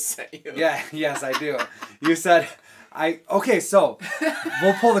message I sent you? Yeah, yes, I do. You said so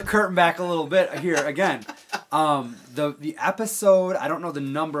we'll pull the curtain back a little bit here again. The episode, I don't know the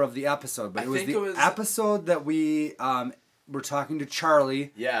number of the episode, but it was episode that we we're talking to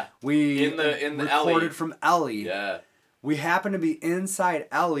Charlie. Yeah. We in the recorded Ellie. From Ellie. Yeah. We happened to be inside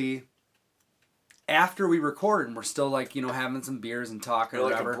Ellie after we recorded, and we're still like, having some beers and talking or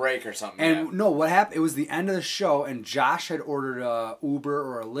whatever. Like a break or something. And no, what happened? It was the end of the show, and Josh had ordered a Uber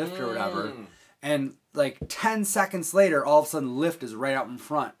or a Lyft or whatever. And like 10 seconds later, all of a sudden, Lyft is right out in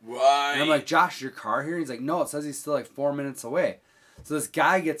front. Right. And I'm like, Josh, is your car here? And he's like, no, it says he's still like 4 minutes away. So this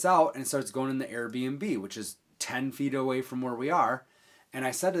guy gets out and starts going in the Airbnb, which is 10 feet away from where we are. And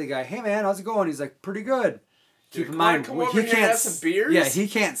I said to the guy, hey man, how's it going? He's like, pretty good. Keep in mind, he can't. Have some beers? Yeah, he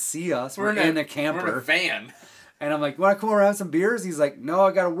can't see us. We're in a camper. We're in a van. And I'm like, want to come over and have some beers? He's like, no,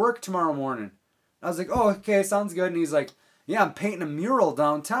 I got to work tomorrow morning. I was like, oh, okay, sounds good. And he's like, yeah, I'm painting a mural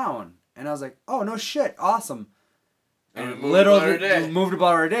downtown. And I was like, oh, no shit, awesome. And we moved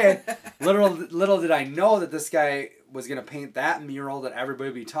about our day. Little did I know that this guy was gonna paint that mural that everybody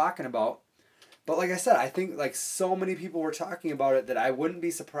would be talking about. But like I said, I think like so many people were talking about it that I wouldn't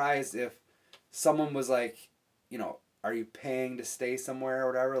be surprised if someone was like, are you paying to stay somewhere or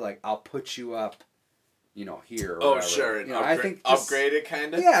whatever? Like, I'll put you up, here. Or whatever. Sure. I think upgraded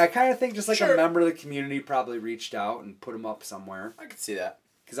kind of. Yeah, I kind of think just like a member of the community probably reached out and put him up somewhere. I could see that.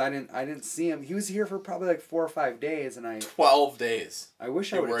 Because I didn't see him. He was here for probably like 4 or 5 days, and 12 days. I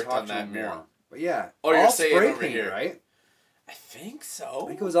wish I would have talked to him more. But yeah. Oh, you're saying spray over paint, here, right? I think so. I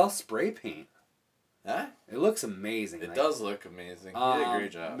think it was all spray paint. Huh? It looks amazing. It does look amazing. You did a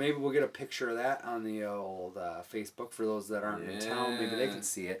great job. Maybe we'll get a picture of that on the old Facebook for those that aren't in town. Maybe they can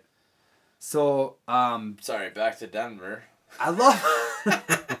see it. So, sorry, back to Denver. I love...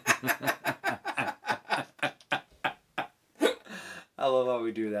 I love how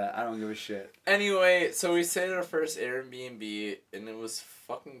we do that. I don't give a shit. Anyway, so we stayed at our first Airbnb, and it was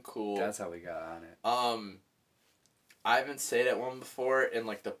fucking cool. That's how we got on it. I haven't stayed at one before, and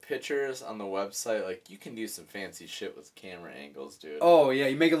like the pictures on the website, like you can do some fancy shit with camera angles, dude. Oh yeah,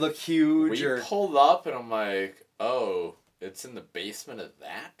 you make it look huge. We pulled up, and I'm like, oh, it's in the basement of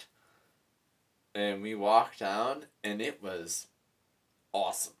that? And we walked down, and it was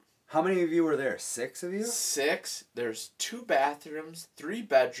awesome. How many of you were there? 6 of you? 6. There's 2 bathrooms, 3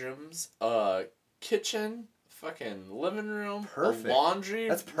 bedrooms, a kitchen, fucking living room, perfect. A laundry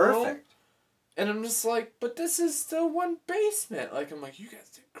That's perfect. room. And I'm just like, but this is still one basement. Like, I'm like, you guys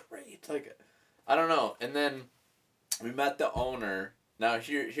did great. Like, I don't know. And then we met the owner. Now,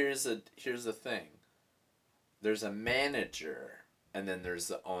 here's the thing. There's a manager, and then there's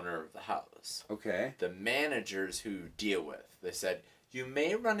the owner of the house. Okay. The managers who deal with. They said, You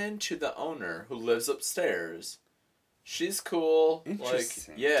may run into the owner who lives upstairs. She's cool.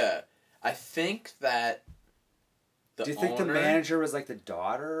 Interesting. Like, yeah. I think that the Do you think the owner- manager was like the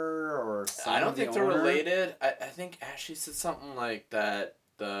daughter or son I don't of the think they're owner? related. I think Ashley said something like that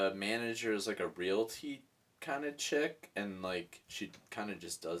the manager is like a realty kind of chick, and like she kind of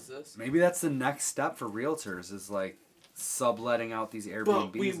just does this. Maybe that's the next step for realtors is like subletting out these Airbnbs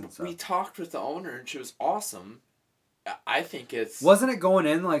But we and stuff. we talked with the owner, and she was awesome. I think it's Wasn't it going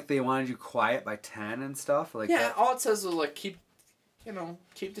in like they wanted you quiet by 10 and stuff? Like yeah. that? All it says is like keep the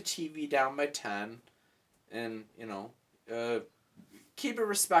TV down by 10, and keep it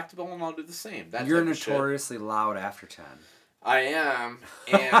respectable, and I'll do the same. That You're type of shit. notoriously loud after 10. I am,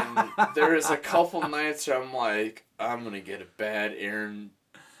 and there's a couple nights where I'm like, I'm gonna get a bad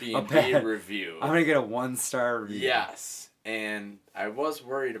Airbnb review. I'm gonna get a 1-star review. Yes, and I was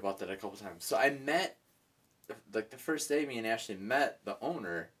worried about that a couple times. So I met, like the first day me and Ashley met the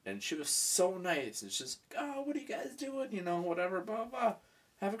owner, and she was so nice, and she's like, oh, what are you guys doing? Whatever, blah, blah.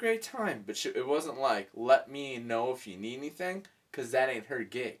 Have a great time. But it wasn't like, let me know if you need anything, because that ain't her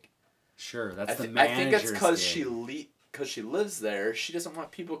gig. Sure, that's the I think manager's it's gig. because she lives there, she doesn't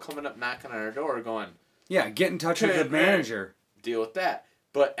want people coming up knocking on her door going, Yeah, get in touch with the manager. deal with that.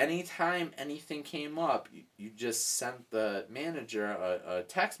 But anytime anything came up, you just sent the manager a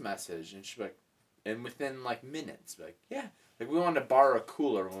text message, and she'd be like, and within like minutes, be like, yeah, like we wanted to borrow a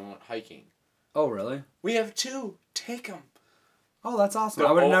cooler when we went hiking. Oh, really? We have 2. Take them. Oh, that's awesome. The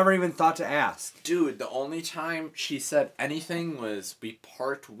I would have o- never even thought to ask. Dude, the only time she said anything was we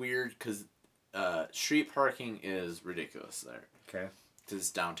parked weird because street parking is ridiculous there. Okay. Because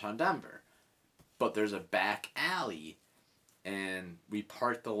it's downtown Denver. But there's a back alley, and we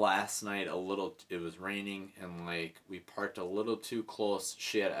parked the last night it was raining, and like we parked a little too close.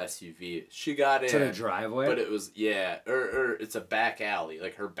 She had an SUV. She got in. To the driveway? But it was, yeah, or it's a back alley,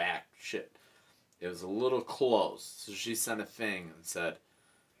 like her back shit. It was a little close. So she sent a thing and said,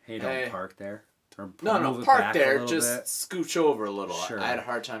 Hey, don't park there. Or no, move it park back a there, little just bit. scooch over a little. Sure. I had a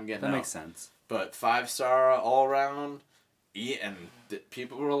hard time getting That out. makes sense. But 5-star all around, and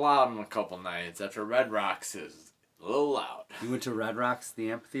people were loud on a couple nights. After Red Rocks is a little loud. You went to Red Rocks,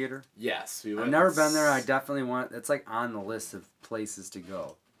 the amphitheater? Yes, we went. I've never been there. I definitely want. It's like on the list of places to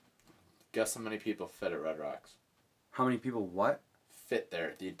go. Guess how many people fit at Red Rocks? How many people? What? Fit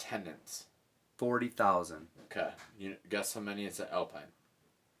there, the attendance. 40,000. Okay, you guess how many it's at Alpine?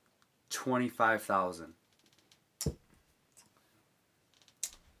 25,000.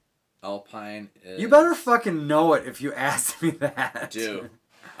 Alpine is. You better fucking know it if you ask me that. Dude,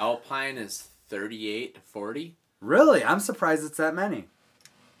 Alpine is 38 to 40. Really? I'm surprised it's that many.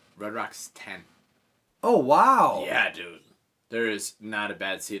 Red Rocks is 10. Oh, wow. Yeah, dude. There is not a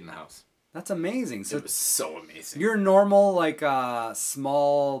bad seat in the house. That's amazing. So It was so amazing. your normal, like,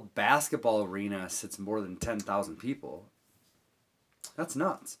 small basketball arena sits more than 10,000 people. That's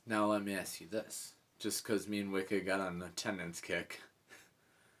nuts. Now let me ask you this. Just because me and Wicca got on an attendance kick.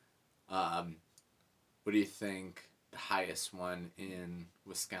 What do you think the highest one in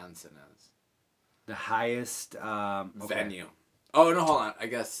Wisconsin is? The highest okay. Venue. Oh, no, hold on. I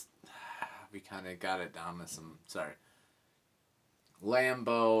guess we kind of got it down to some... Sorry.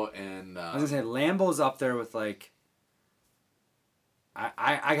 Lambeau and... I was going to say, Lambeau's up there with, like...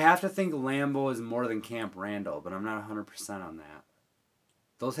 I have to think Lambeau is more than Camp Randall, but I'm not 100% on that.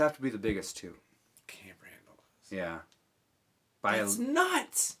 Those have to be the biggest two. Camp Randall. Yeah. That's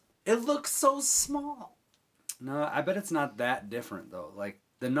nuts! It looks so small. No, I bet it's not that different, though. Like,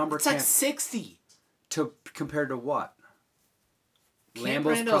 the number It's like 60. Compared to what? Camp Lambeau's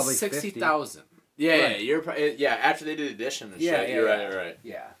Randall's probably 60,000. Yeah, Right. Yeah, after they did addition and Yeah, shit. yeah, You're yeah. right.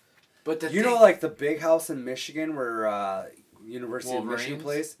 Yeah. But You know, like the big house in Michigan where University of Michigan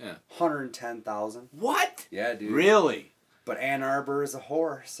Wolverines? plays? Yeah. 110,000. What? Yeah, dude. Really? But Ann Arbor is a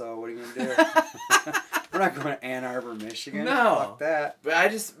whore, so what are you going to do? We're not going to Ann Arbor, Michigan. No. Fuck that. But I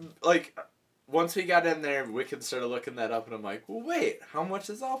just, like, once we got in there, Wicked started looking that up, and I'm like, well, wait, how much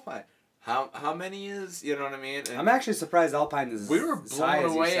is Alpine? How many is, you know what I mean? And I'm actually surprised Alpine is we were as high blown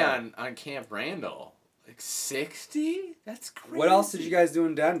as you away said. on Camp Randall. Like, 60? That's crazy. What else did you guys do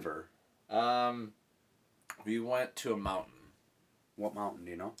in Denver? We went to a mountain. What mountain,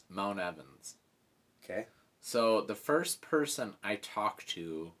 do you know? Mount Evans. Okay. So the first person I talked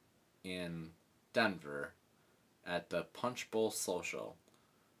to in Denver at the Punch Bowl Social,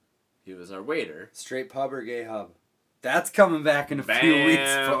 he was our waiter. Straight pub or gay hub? That's coming back in a few weeks,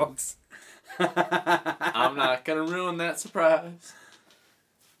 Bam. folks. I'm not gonna ruin that surprise.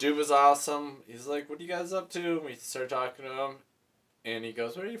 Dude was awesome. He's like, what are you guys up to? And we started talking to him. And he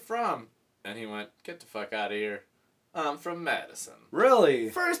goes, where are you from? And he went, get the fuck out of here. I'm from Madison. Really?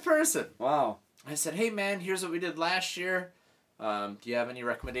 First person. Wow. I said, hey man, here's what we did last year. Do you have any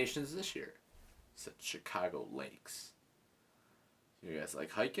recommendations this year? He said, Chicago Lakes. You guys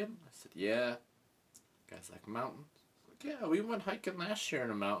like hiking? I said, yeah. You guys like mountains? I was like, yeah, we went hiking last year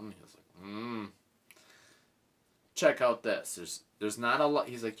in a mountain. He was like, check out this. There's not a lot.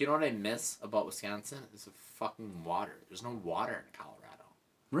 He's like, you know what I miss about Wisconsin? It's the fucking water. There's no water in Colorado.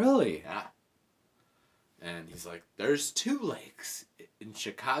 Really? Yeah. And he's like, there's 2 lakes in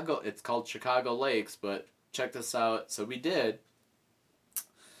Chicago. It's called Chicago Lakes, but check this out. So we did.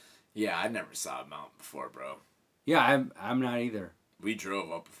 Yeah, I never saw a mountain before, bro. Yeah, I'm not either. We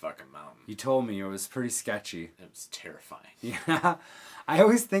drove up a fucking mountain. You told me it was pretty sketchy. It was terrifying. Yeah. I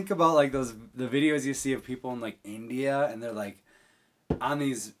always think about like the videos you see of people in like India and they're like on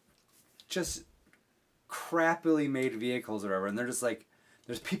these just crappily made vehicles or whatever, and they're just like,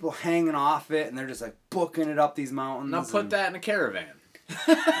 there's people hanging off it and they're just like booking it up these mountains. Now put that in a caravan.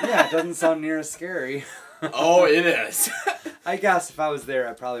 Yeah, it doesn't sound near as scary. Oh, it is. I guess if I was there,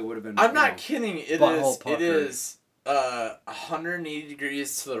 I probably would have been. I'm not kidding. It is 180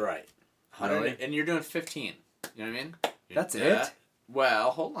 degrees to the right. Really? And you're doing 15. You know what I mean? That's it?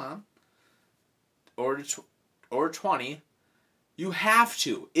 Well, hold on. Or 20. You have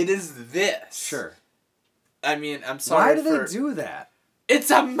to. It is this. Sure. I mean, I'm sorry. Why do they do that?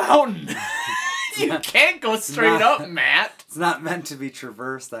 It's a mountain. You can't go straight up, Matt. It's not meant to be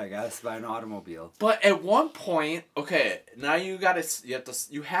traversed, I guess, by an automobile. But at one point, okay, now you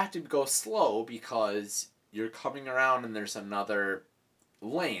have to go slow because you're coming around and there's another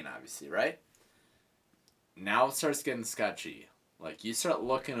lane, obviously, right? Now it starts getting sketchy. Like, you start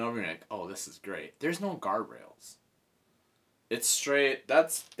looking over and you're like, oh, this is great. There's no guardrails. It's straight.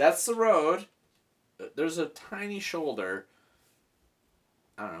 That's the road. There's a tiny shoulder.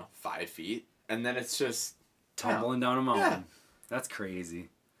 I don't know, 5 feet. And then it's just tumbling down a mountain. Yeah. That's crazy.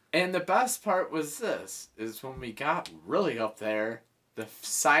 And the best part was this, is when we got really up there, the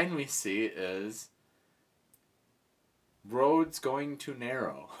sign we see is roads going too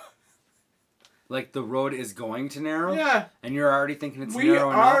narrow. Like the road is going to narrow? Yeah. And you're already thinking it's narrow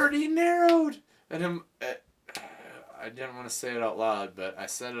enough? We already narrowed. And I didn't want to say it out loud, but I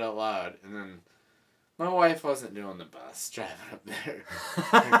said it out loud. And then my wife wasn't doing the best driving up there.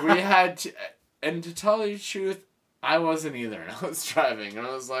 Like, we had to... And to tell you the truth, I wasn't either. And I was driving. And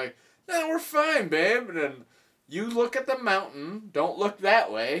I was like, no, we're fine, babe. And then you look at the mountain. Don't look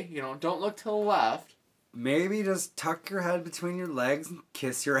that way. You know, don't look to the left. Maybe just tuck your head between your legs and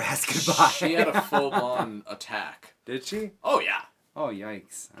kiss your ass goodbye. She had a full-blown attack. Did she? Oh, yeah. Oh,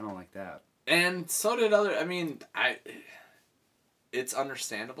 yikes. I don't like that. And so did it's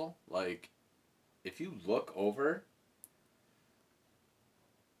understandable. Like, if you look over,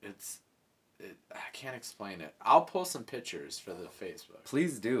 I can't explain it. I'll post some pictures for the Facebook.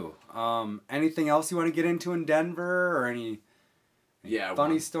 Please do. Anything else you want to get into in Denver, or any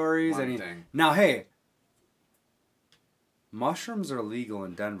funny stories? One thing. Now, hey, mushrooms are legal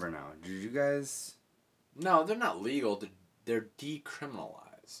in Denver now. Did you guys? No, they're not legal. They're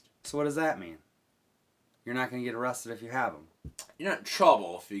decriminalized. So what does that mean? You're not going to get arrested if you have them. You're not in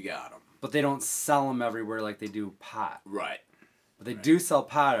trouble if you got them. But they don't sell them everywhere like they do pot. Right. But they do sell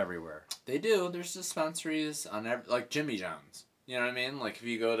pot everywhere. They do. There's dispensaries on like Jimmy John's. You know what I mean? Like if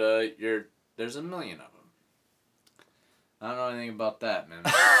you go to there's a million of them. I don't know anything about that, man.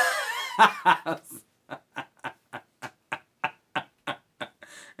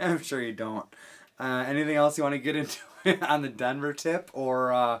 I'm sure you don't. Anything else you want to get into on the Denver tip,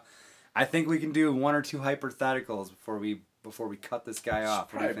 or I think we can do 1 or 2 hypotheticals before we cut this guy off.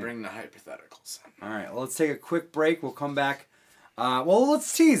 Probably bring the hypotheticals. All right, well, let's take a quick break. We'll come back. Well,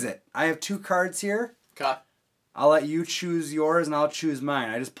 let's tease it. I have 2 cards here. Okay. I'll let you choose yours, and I'll choose mine.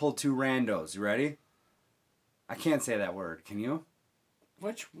 I just pulled 2 randos. You ready? I can't say that word. Can you?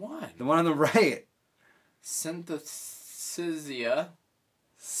 Which one? The one on the right. Synthesia.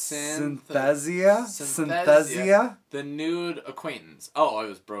 Synthesia? The nude acquaintance. Oh, I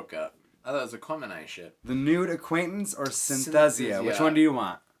was broke up. I thought it was Aquemini shit. The nude acquaintance or Synthesia? Which one do you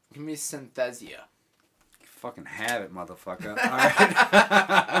want? Give me Synthesia. You fucking have it, motherfucker. All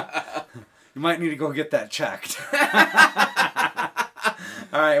right. You might need to go get that checked.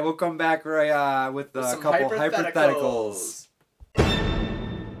 All right, we'll come back with a couple hypotheticals.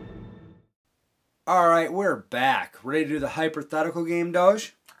 All right, we're back. Ready to do the hypothetical game,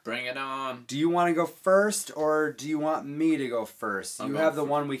 Doge? Bring it on. Do you want to go first, or do you want me to go first? You have the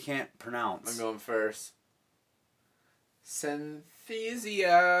one we can't pronounce. I'm going first.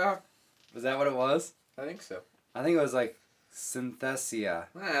 Synthesia. Was that what it was? I think so. I think it was like Synthesia.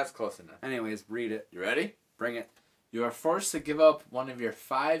 That's close enough. Anyways, read it. You ready? Bring it. You are forced to give up one of your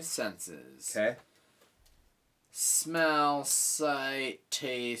 5 senses. Okay. Smell, sight,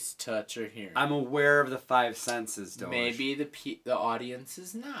 taste, touch, or hearing. I'm aware of the 5 senses, Doge. Maybe the audience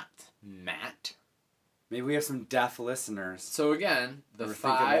is not. Matt. Maybe we have some deaf listeners. So again, the Ever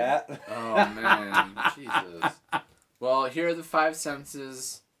 5... think of that? Oh, man. Jesus. Well, here are the 5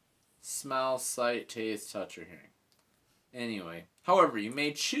 senses. Smell, sight, taste, touch, or hearing. Anyway. However, you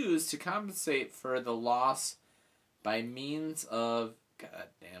may choose to compensate for the loss by means of... God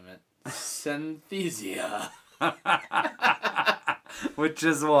damn it. Synesthesia. Which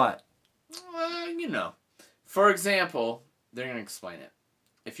is what? You know. For example, they're going to explain it.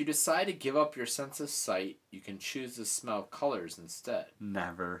 If you decide to give up your sense of sight, you can choose to smell colors instead.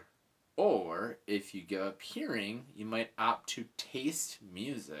 Never. Or, if you give up hearing, you might opt to taste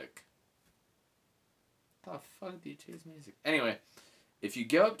music. How the fuck do you taste music? Anyway, if you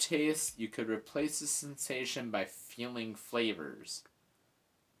give up taste, you could replace the sensation by feeling flavors.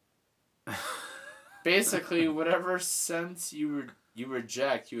 Basically, whatever sense you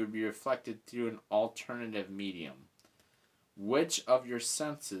reject, you would be reflected through an alternative medium. Which of your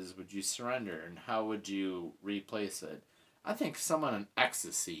senses would you surrender, and how would you replace it? I think someone in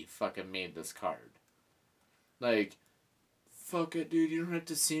ecstasy fucking made this card. Like, fuck it, dude, you don't have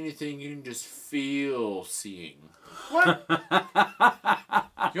to see anything, you can just feel seeing. What?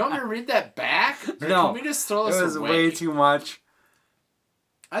 You want me to read that back? Or No. Can we just throw this away? It was way too much.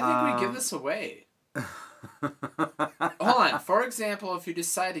 I think we give this away. Hold on. For example, if you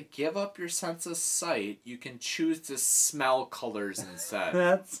decide to give up your sense of sight, you can choose to smell colors instead.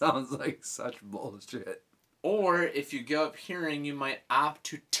 That sounds like such bullshit. Or if you give up hearing, you might opt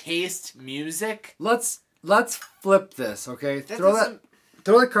to taste music. Let's flip this, okay? That Throw doesn't-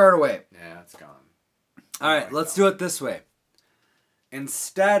 the card away. Yeah, it's gone. All right, let's do it this way.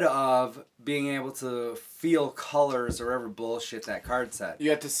 Instead of being able to feel colors or whatever bullshit that card said. You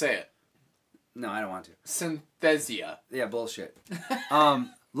have to say it. No, I don't want to. Synesthesia. Yeah, bullshit.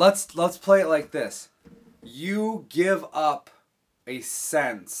 Let's play it like this. You give up a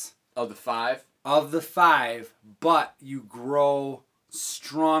sense Of the 5? of the 5, but you grow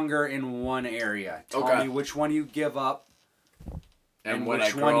stronger in one area. Tell Okay. me which one you give up and what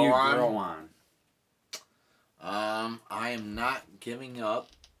which I one grow you on? grow on. I am not giving up.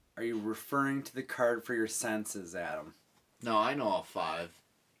 Are you referring to the card for your senses, Adam? No, I know all 5.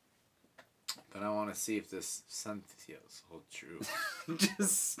 But I want to see if this Synesthesia is hold true.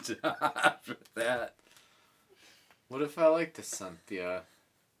 Just stop with that. What if I like the Synesthesia?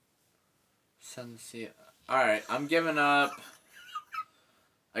 Alright, I'm giving up...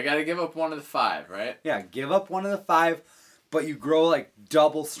 I gotta give up one of the 5, right? Yeah, give up one of the 5, but you grow like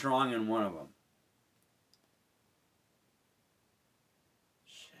double strong in one of them.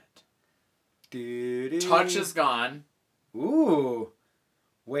 Shit. Touch is gone. Ooh.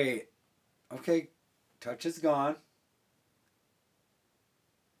 Wait. Okay. Touch is gone.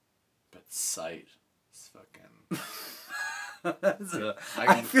 But sight is fucking...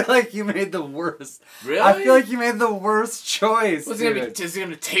 I feel like you made the worst. Really? I feel like you made the worst choice. Is it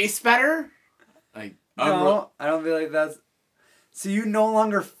gonna taste better? Like, No, I don't feel like that's... So you no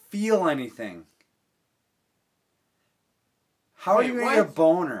longer feel anything. How are Wait, you going to what? get a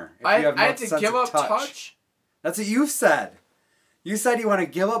boner if I you have no had to sense give of up touch? That's what you said. You said you want to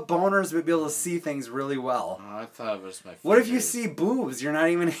give up boners but be able to see things really well. Oh, I thought it was my What if you fingers. see boobs? You're not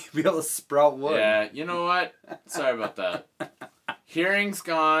even going to be able to sprout wood. Yeah, you know what? Sorry about that. Hearing's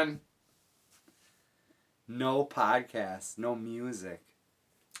gone. No podcasts, no music.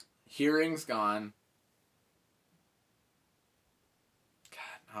 Hearing's gone.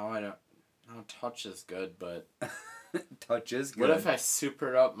 God, now I don't... Now touch is good, but... Touch is good. What if I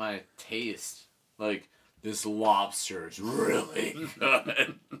supered up my taste? Like, this lobster is really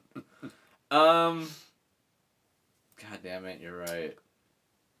good. God damn it, you're right.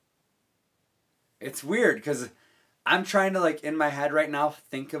 It's weird because I'm trying to, like, in my head right now,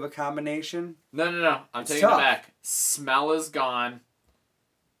 think of a combination. No. I'm It's taking tough. it back. Smell is gone.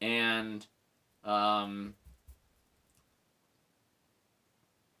 And, and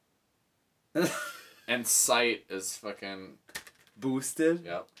sight is fucking... Boosted.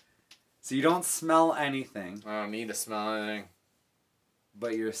 Yep. So you don't smell anything, I don't need to smell anything.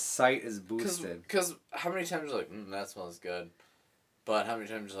 but your sight is boosted. Because how many times you're like, that smells good. But how many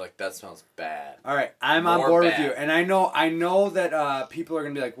times you're like, that smells bad. All right, I'm on More board bad. with you, and I know that people are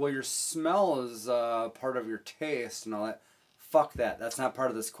gonna be like, well, your smell is part of your taste and all that. Fuck that. That's not part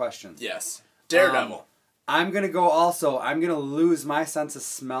of this question. Yes. Daredevil. I'm gonna go also. I'm gonna lose my sense of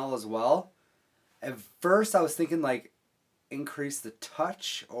smell as well. At first, I was thinking like increase the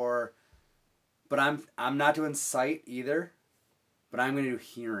touch or But I'm not doing sight either. But I'm gonna do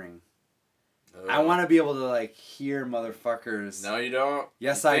hearing. I want to be able to like hear motherfuckers. No, you don't.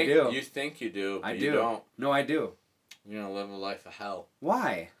 Yes, I do. You think you do, but I do. You don't. No, I do. You're gonna live a life of hell.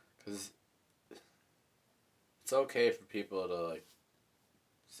 Why? Because it's okay for people to like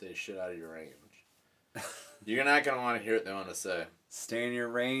say shit out of your range. You're not gonna want to hear what they want to say. Stay in your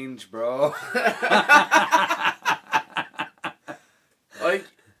range, bro. Like,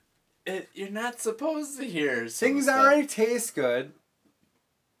 you're not supposed to hear Things stuff. already taste good.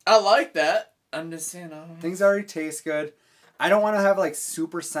 I like that. I'm just saying. Things already taste good. I don't want to have like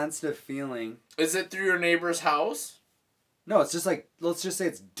super sensitive feeling. Is it through your neighbor's house? No, it's just like, let's just say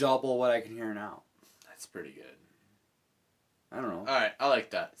it's double what I can hear now. That's pretty good. I don't know. Alright, I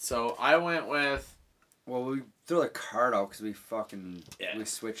like that. So I went with... Well, we threw the card out because we we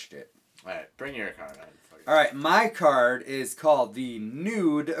switched it. Alright, bring your card out. Alright, my card is called the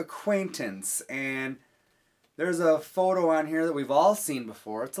Nude Acquaintance. And there's a photo on here that we've all seen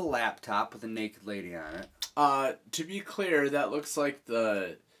before. It's a laptop with a naked lady on it. To be clear, that looks like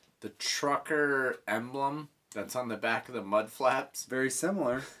the trucker emblem that's on the back of the mud flaps. Very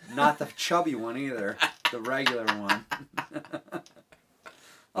similar. Not the chubby one either. The regular one.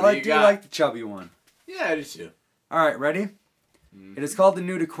 I do like the chubby one. Yeah, I do too. Alright, ready? Mm-hmm. It is called the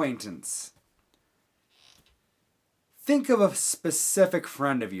Nude Acquaintance. Think of a specific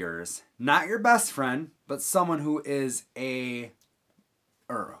friend of yours. Not your best friend, but someone who is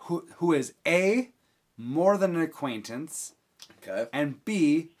who is A, more than an acquaintance, okay, and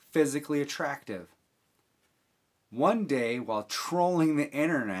B, physically attractive. One day, while trolling the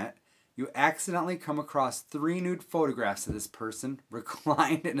internet, you accidentally come across 3 nude photographs of this person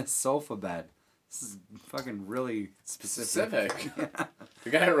reclined in a sofa bed. This is fucking really specific. Yeah. The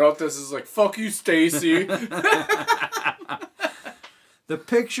guy who wrote this is like, fuck you, Stacy. The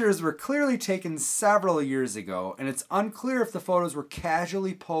pictures were clearly taken several years ago, and it's unclear if the photos were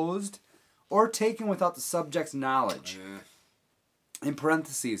casually posed or taken without the subject's knowledge. In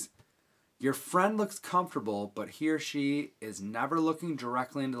parentheses, your friend looks comfortable, but he or she is never looking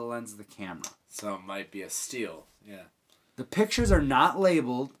directly into the lens of the camera. So it might be a steal. Yeah. The pictures are not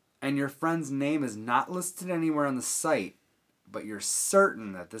labeled, and your friend's name is not listed anywhere on the site, but you're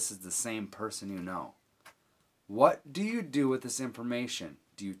certain that this is the same person you know. What do you do with this information?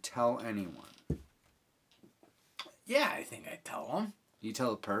 Do you tell anyone? Yeah, I think I'd tell them. You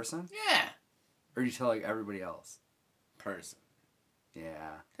tell the person? Yeah. Or do you tell like everybody else? Person.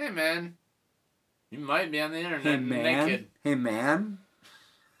 Yeah. Hey, man. You might be on the internet Hey, man. naked. Hey, man.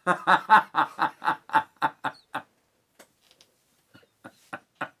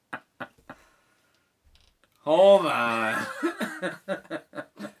 Hold on.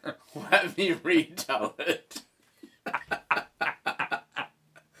 Let me retell it.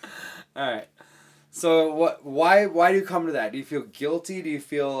 Alright. So why do you come to that? Do you feel guilty? Do you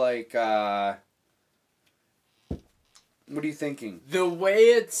feel like what are you thinking? The way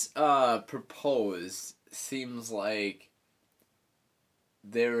it's proposed seems like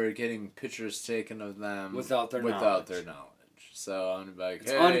they were getting pictures taken of them Without their knowledge. So I'm like,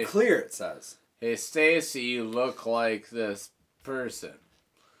 it's hey, unclear, it says. Hey, Stacy, you look like this person.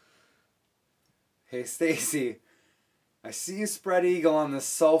 Hey, Stacy, I see you spread eagle on the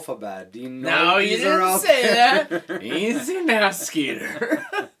sofa bed. Do you know No, you these are didn't out say there? that. Easy now, Skeeter.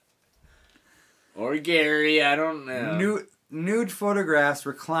 Or Gary, I don't know. Nude photographs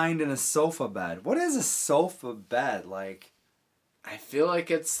reclined in a sofa bed. What is a sofa bed? Like, I feel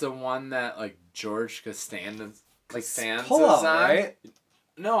like it's the one that like George Costanza's pull out, on. right?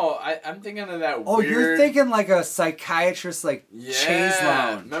 No, I'm thinking of that Oh, weird... you're thinking like a psychiatrist, like chaise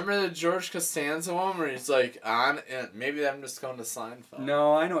lounge. Remember the George Costanza one where he's like on, and maybe I'm just going to Seinfeld.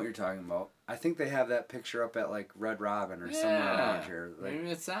 No, I know what you're talking about. I think they have that picture up at like Red Robin or somewhere around here. Like, maybe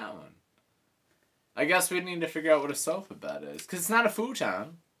it's that one. I guess we need to figure out what a sofa bed is, because it's not a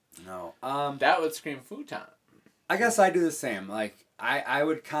futon. No. That would scream futon. I guess I do the same. Like, I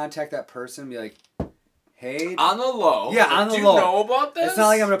would contact that person and be like, hey. On the low. Yeah, on the low. Do low. you know about this? It's not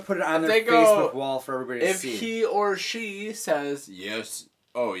like I'm going to put it on their Facebook wall for everybody to see. If he or she says, yes,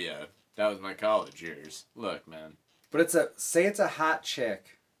 oh yeah, that was my college years. Look, man. But say it's a hot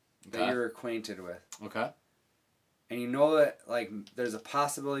chick that you're acquainted with. Okay. And you know that, like, there's a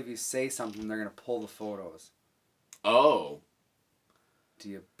possibility if you say something, they're going to pull the photos. Oh. Do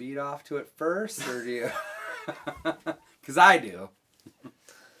you beat off to it first, or do you... Because I do.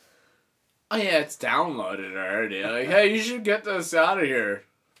 Oh, yeah, it's downloaded already. Like, hey, you should get this out of here.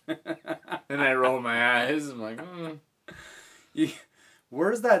 And I roll my eyes. I'm like,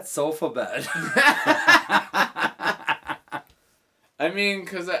 Where's that sofa bed? I mean,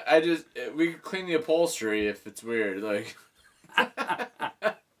 because I just... We could clean the upholstery if it's weird. Like...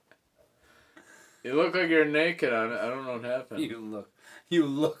 You look like you're naked on it. I don't know what happened. You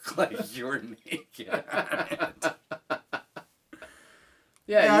look like you're naked.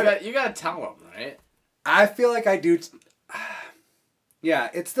 Yeah, you gotta tell them, right? I feel like I do. Yeah,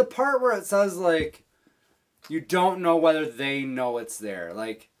 it's the part where it says, like, you don't know whether they know it's there.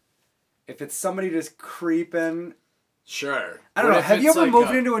 Like, if it's somebody just creeping. Sure. I don't know. Have you ever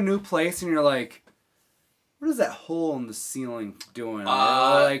moved into a new place and you're like, what is that hole in the ceiling doing?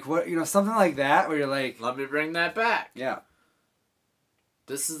 Or like, what, something like that where you're like. Let me bring that back. Yeah.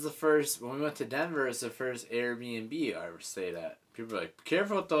 This is the first, when we went to Denver, it's the first Airbnb I ever stayed at. People are like, be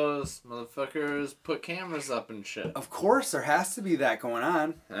careful with those motherfuckers, put cameras up and shit. Of course, there has to be that going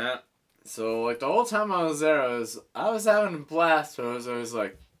on. Yeah. So, like, the whole time I was there, I was having a blast, but I was always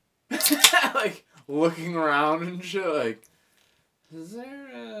like, like, looking around and shit, like, is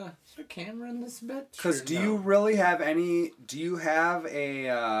there a camera in this bitch? Because do you really have any, do you have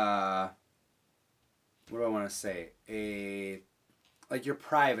a, what do I want to say? Like your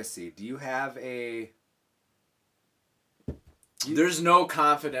privacy. Do you have There's no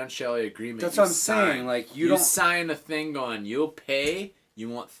confidentiality agreement. That's what I'm saying. Like, you don't sign a thing going, you'll pay, you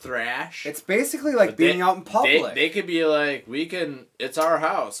want thrash. It's basically like being out in public. They could be like, it's our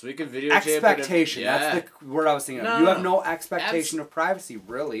house. We can videotape expectation. it. That's the word I was thinking of. You have no expectation of privacy,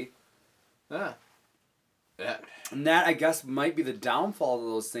 really. Yeah. Yeah. And that, I guess, might be the downfall of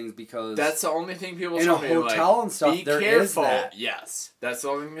those things because... That's the only thing people in tell a me. hotel and stuff, there is that. Yes. That's the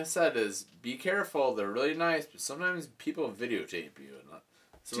only thing I said is, be careful. They're really nice, but sometimes people videotape you.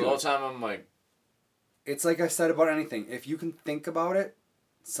 So the whole time I'm like... It's like I said about anything. If you can think about it,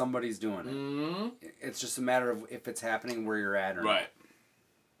 somebody's doing it. Mm-hmm. It's just a matter of if it's happening where you're at or not. Right.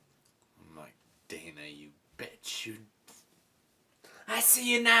 I'm like, Dana, you bitch. I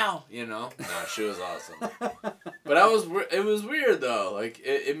see you now. No, she was awesome. But it was weird, though. Like,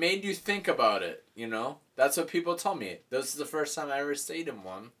 it made you think about it, That's what people tell me. This is the first time I ever stayed in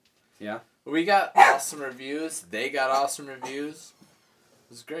one. Yeah. We got awesome reviews. They got awesome reviews.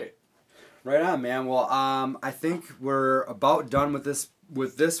 It was great. Right on, man. Well, I think we're about done with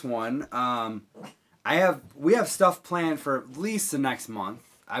this one. We have stuff planned for at least the next month.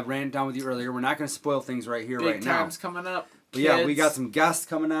 I ran it down with you earlier. We're not going to spoil things right here, right now. Big times coming up. But yeah, we got some guests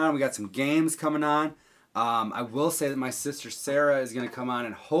coming on. We got some games coming on. I will say that my sister Sarah is going to come on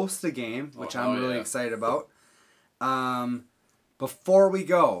and host the game, which I'm really excited about. Before we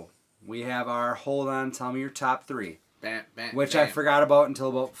go, we have our hold on, tell me your top 3. Which I forgot about until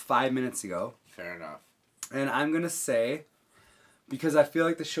about 5 minutes ago. Fair enough. And I'm going to say, because I feel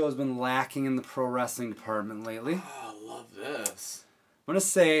like the show has been lacking in the pro wrestling department lately. Oh, I love this. I'm going to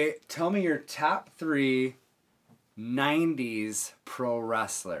say, tell me your top 3 90s pro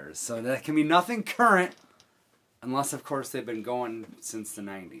wrestlers. So that can be nothing current, unless, of course, they've been going since the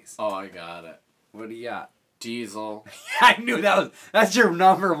 90s. Oh, I got it. What do you got? Diesel. I knew that's your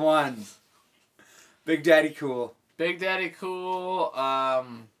number 1. Big Daddy Cool. Big Daddy Cool. I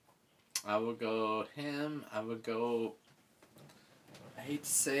would go him. I hate to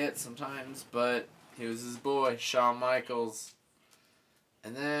say it sometimes, but he was his boy, Shawn Michaels.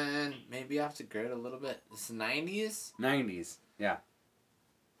 And then maybe I have to grade a little bit. It's the 90s? 90s, yeah.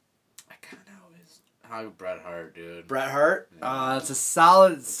 I kind of always... How Bret Hart, dude. Bret Hart? Yeah. It's a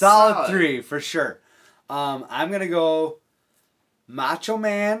solid 3 for sure. I'm going to go Macho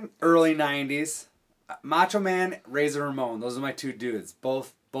Man, early 90s. Macho Man, Razor Ramon. Those are my 2 dudes.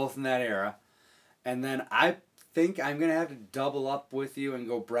 Both in that era. And then I think I'm going to have to double up with you and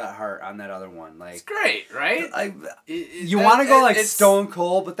go Bret Hart on that other one. Like, it's great, right? You want to go like Stone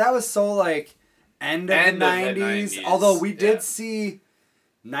Cold, but that was so like end of the 90s. Although we did see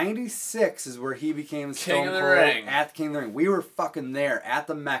 96 is where he became Stone Cold at the King of the Ring. We were fucking there at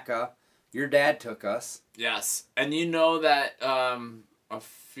the Mecca. Your dad took us. Yes. And you know that a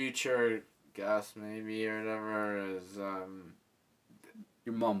future guest maybe or whatever is...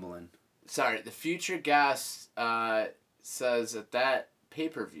 You're mumbling. Sorry, the future guest says at that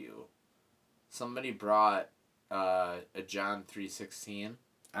pay-per-view, somebody brought a John 3:16.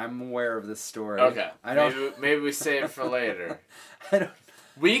 I'm aware of this story. Okay. Maybe we save it for later. I don't...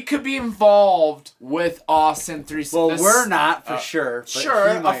 We could be involved with Austin 3:16. Well, we're not for sure. Sure,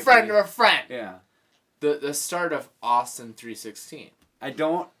 a friend of a friend. Yeah. The start of Austin 3:16. I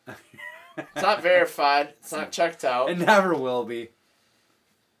don't... It's not verified. It's not checked out. It never will be.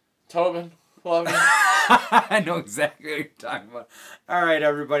 Tobin, love you. I know exactly what you're talking about. All right,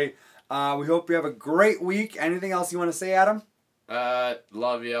 everybody. We hope you have a great week. Anything else you want to say, Adam?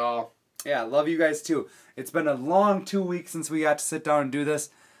 Love y'all. Yeah, love you guys too. It's been a long 2 weeks since we got to sit down and do this.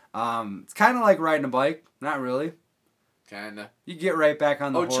 It's kind of like riding a bike. Not really. Kinda. You get right back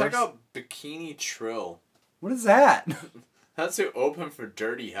on the horse. Check out Bikini Trill. What is that? That's who opened for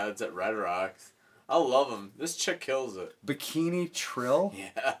Dirty Heads at Red Rocks. I love him. This chick kills it. Bikini Trill?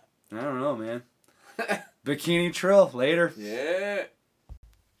 Yeah. I don't know, man. Bikini Trill. Later. Yeah.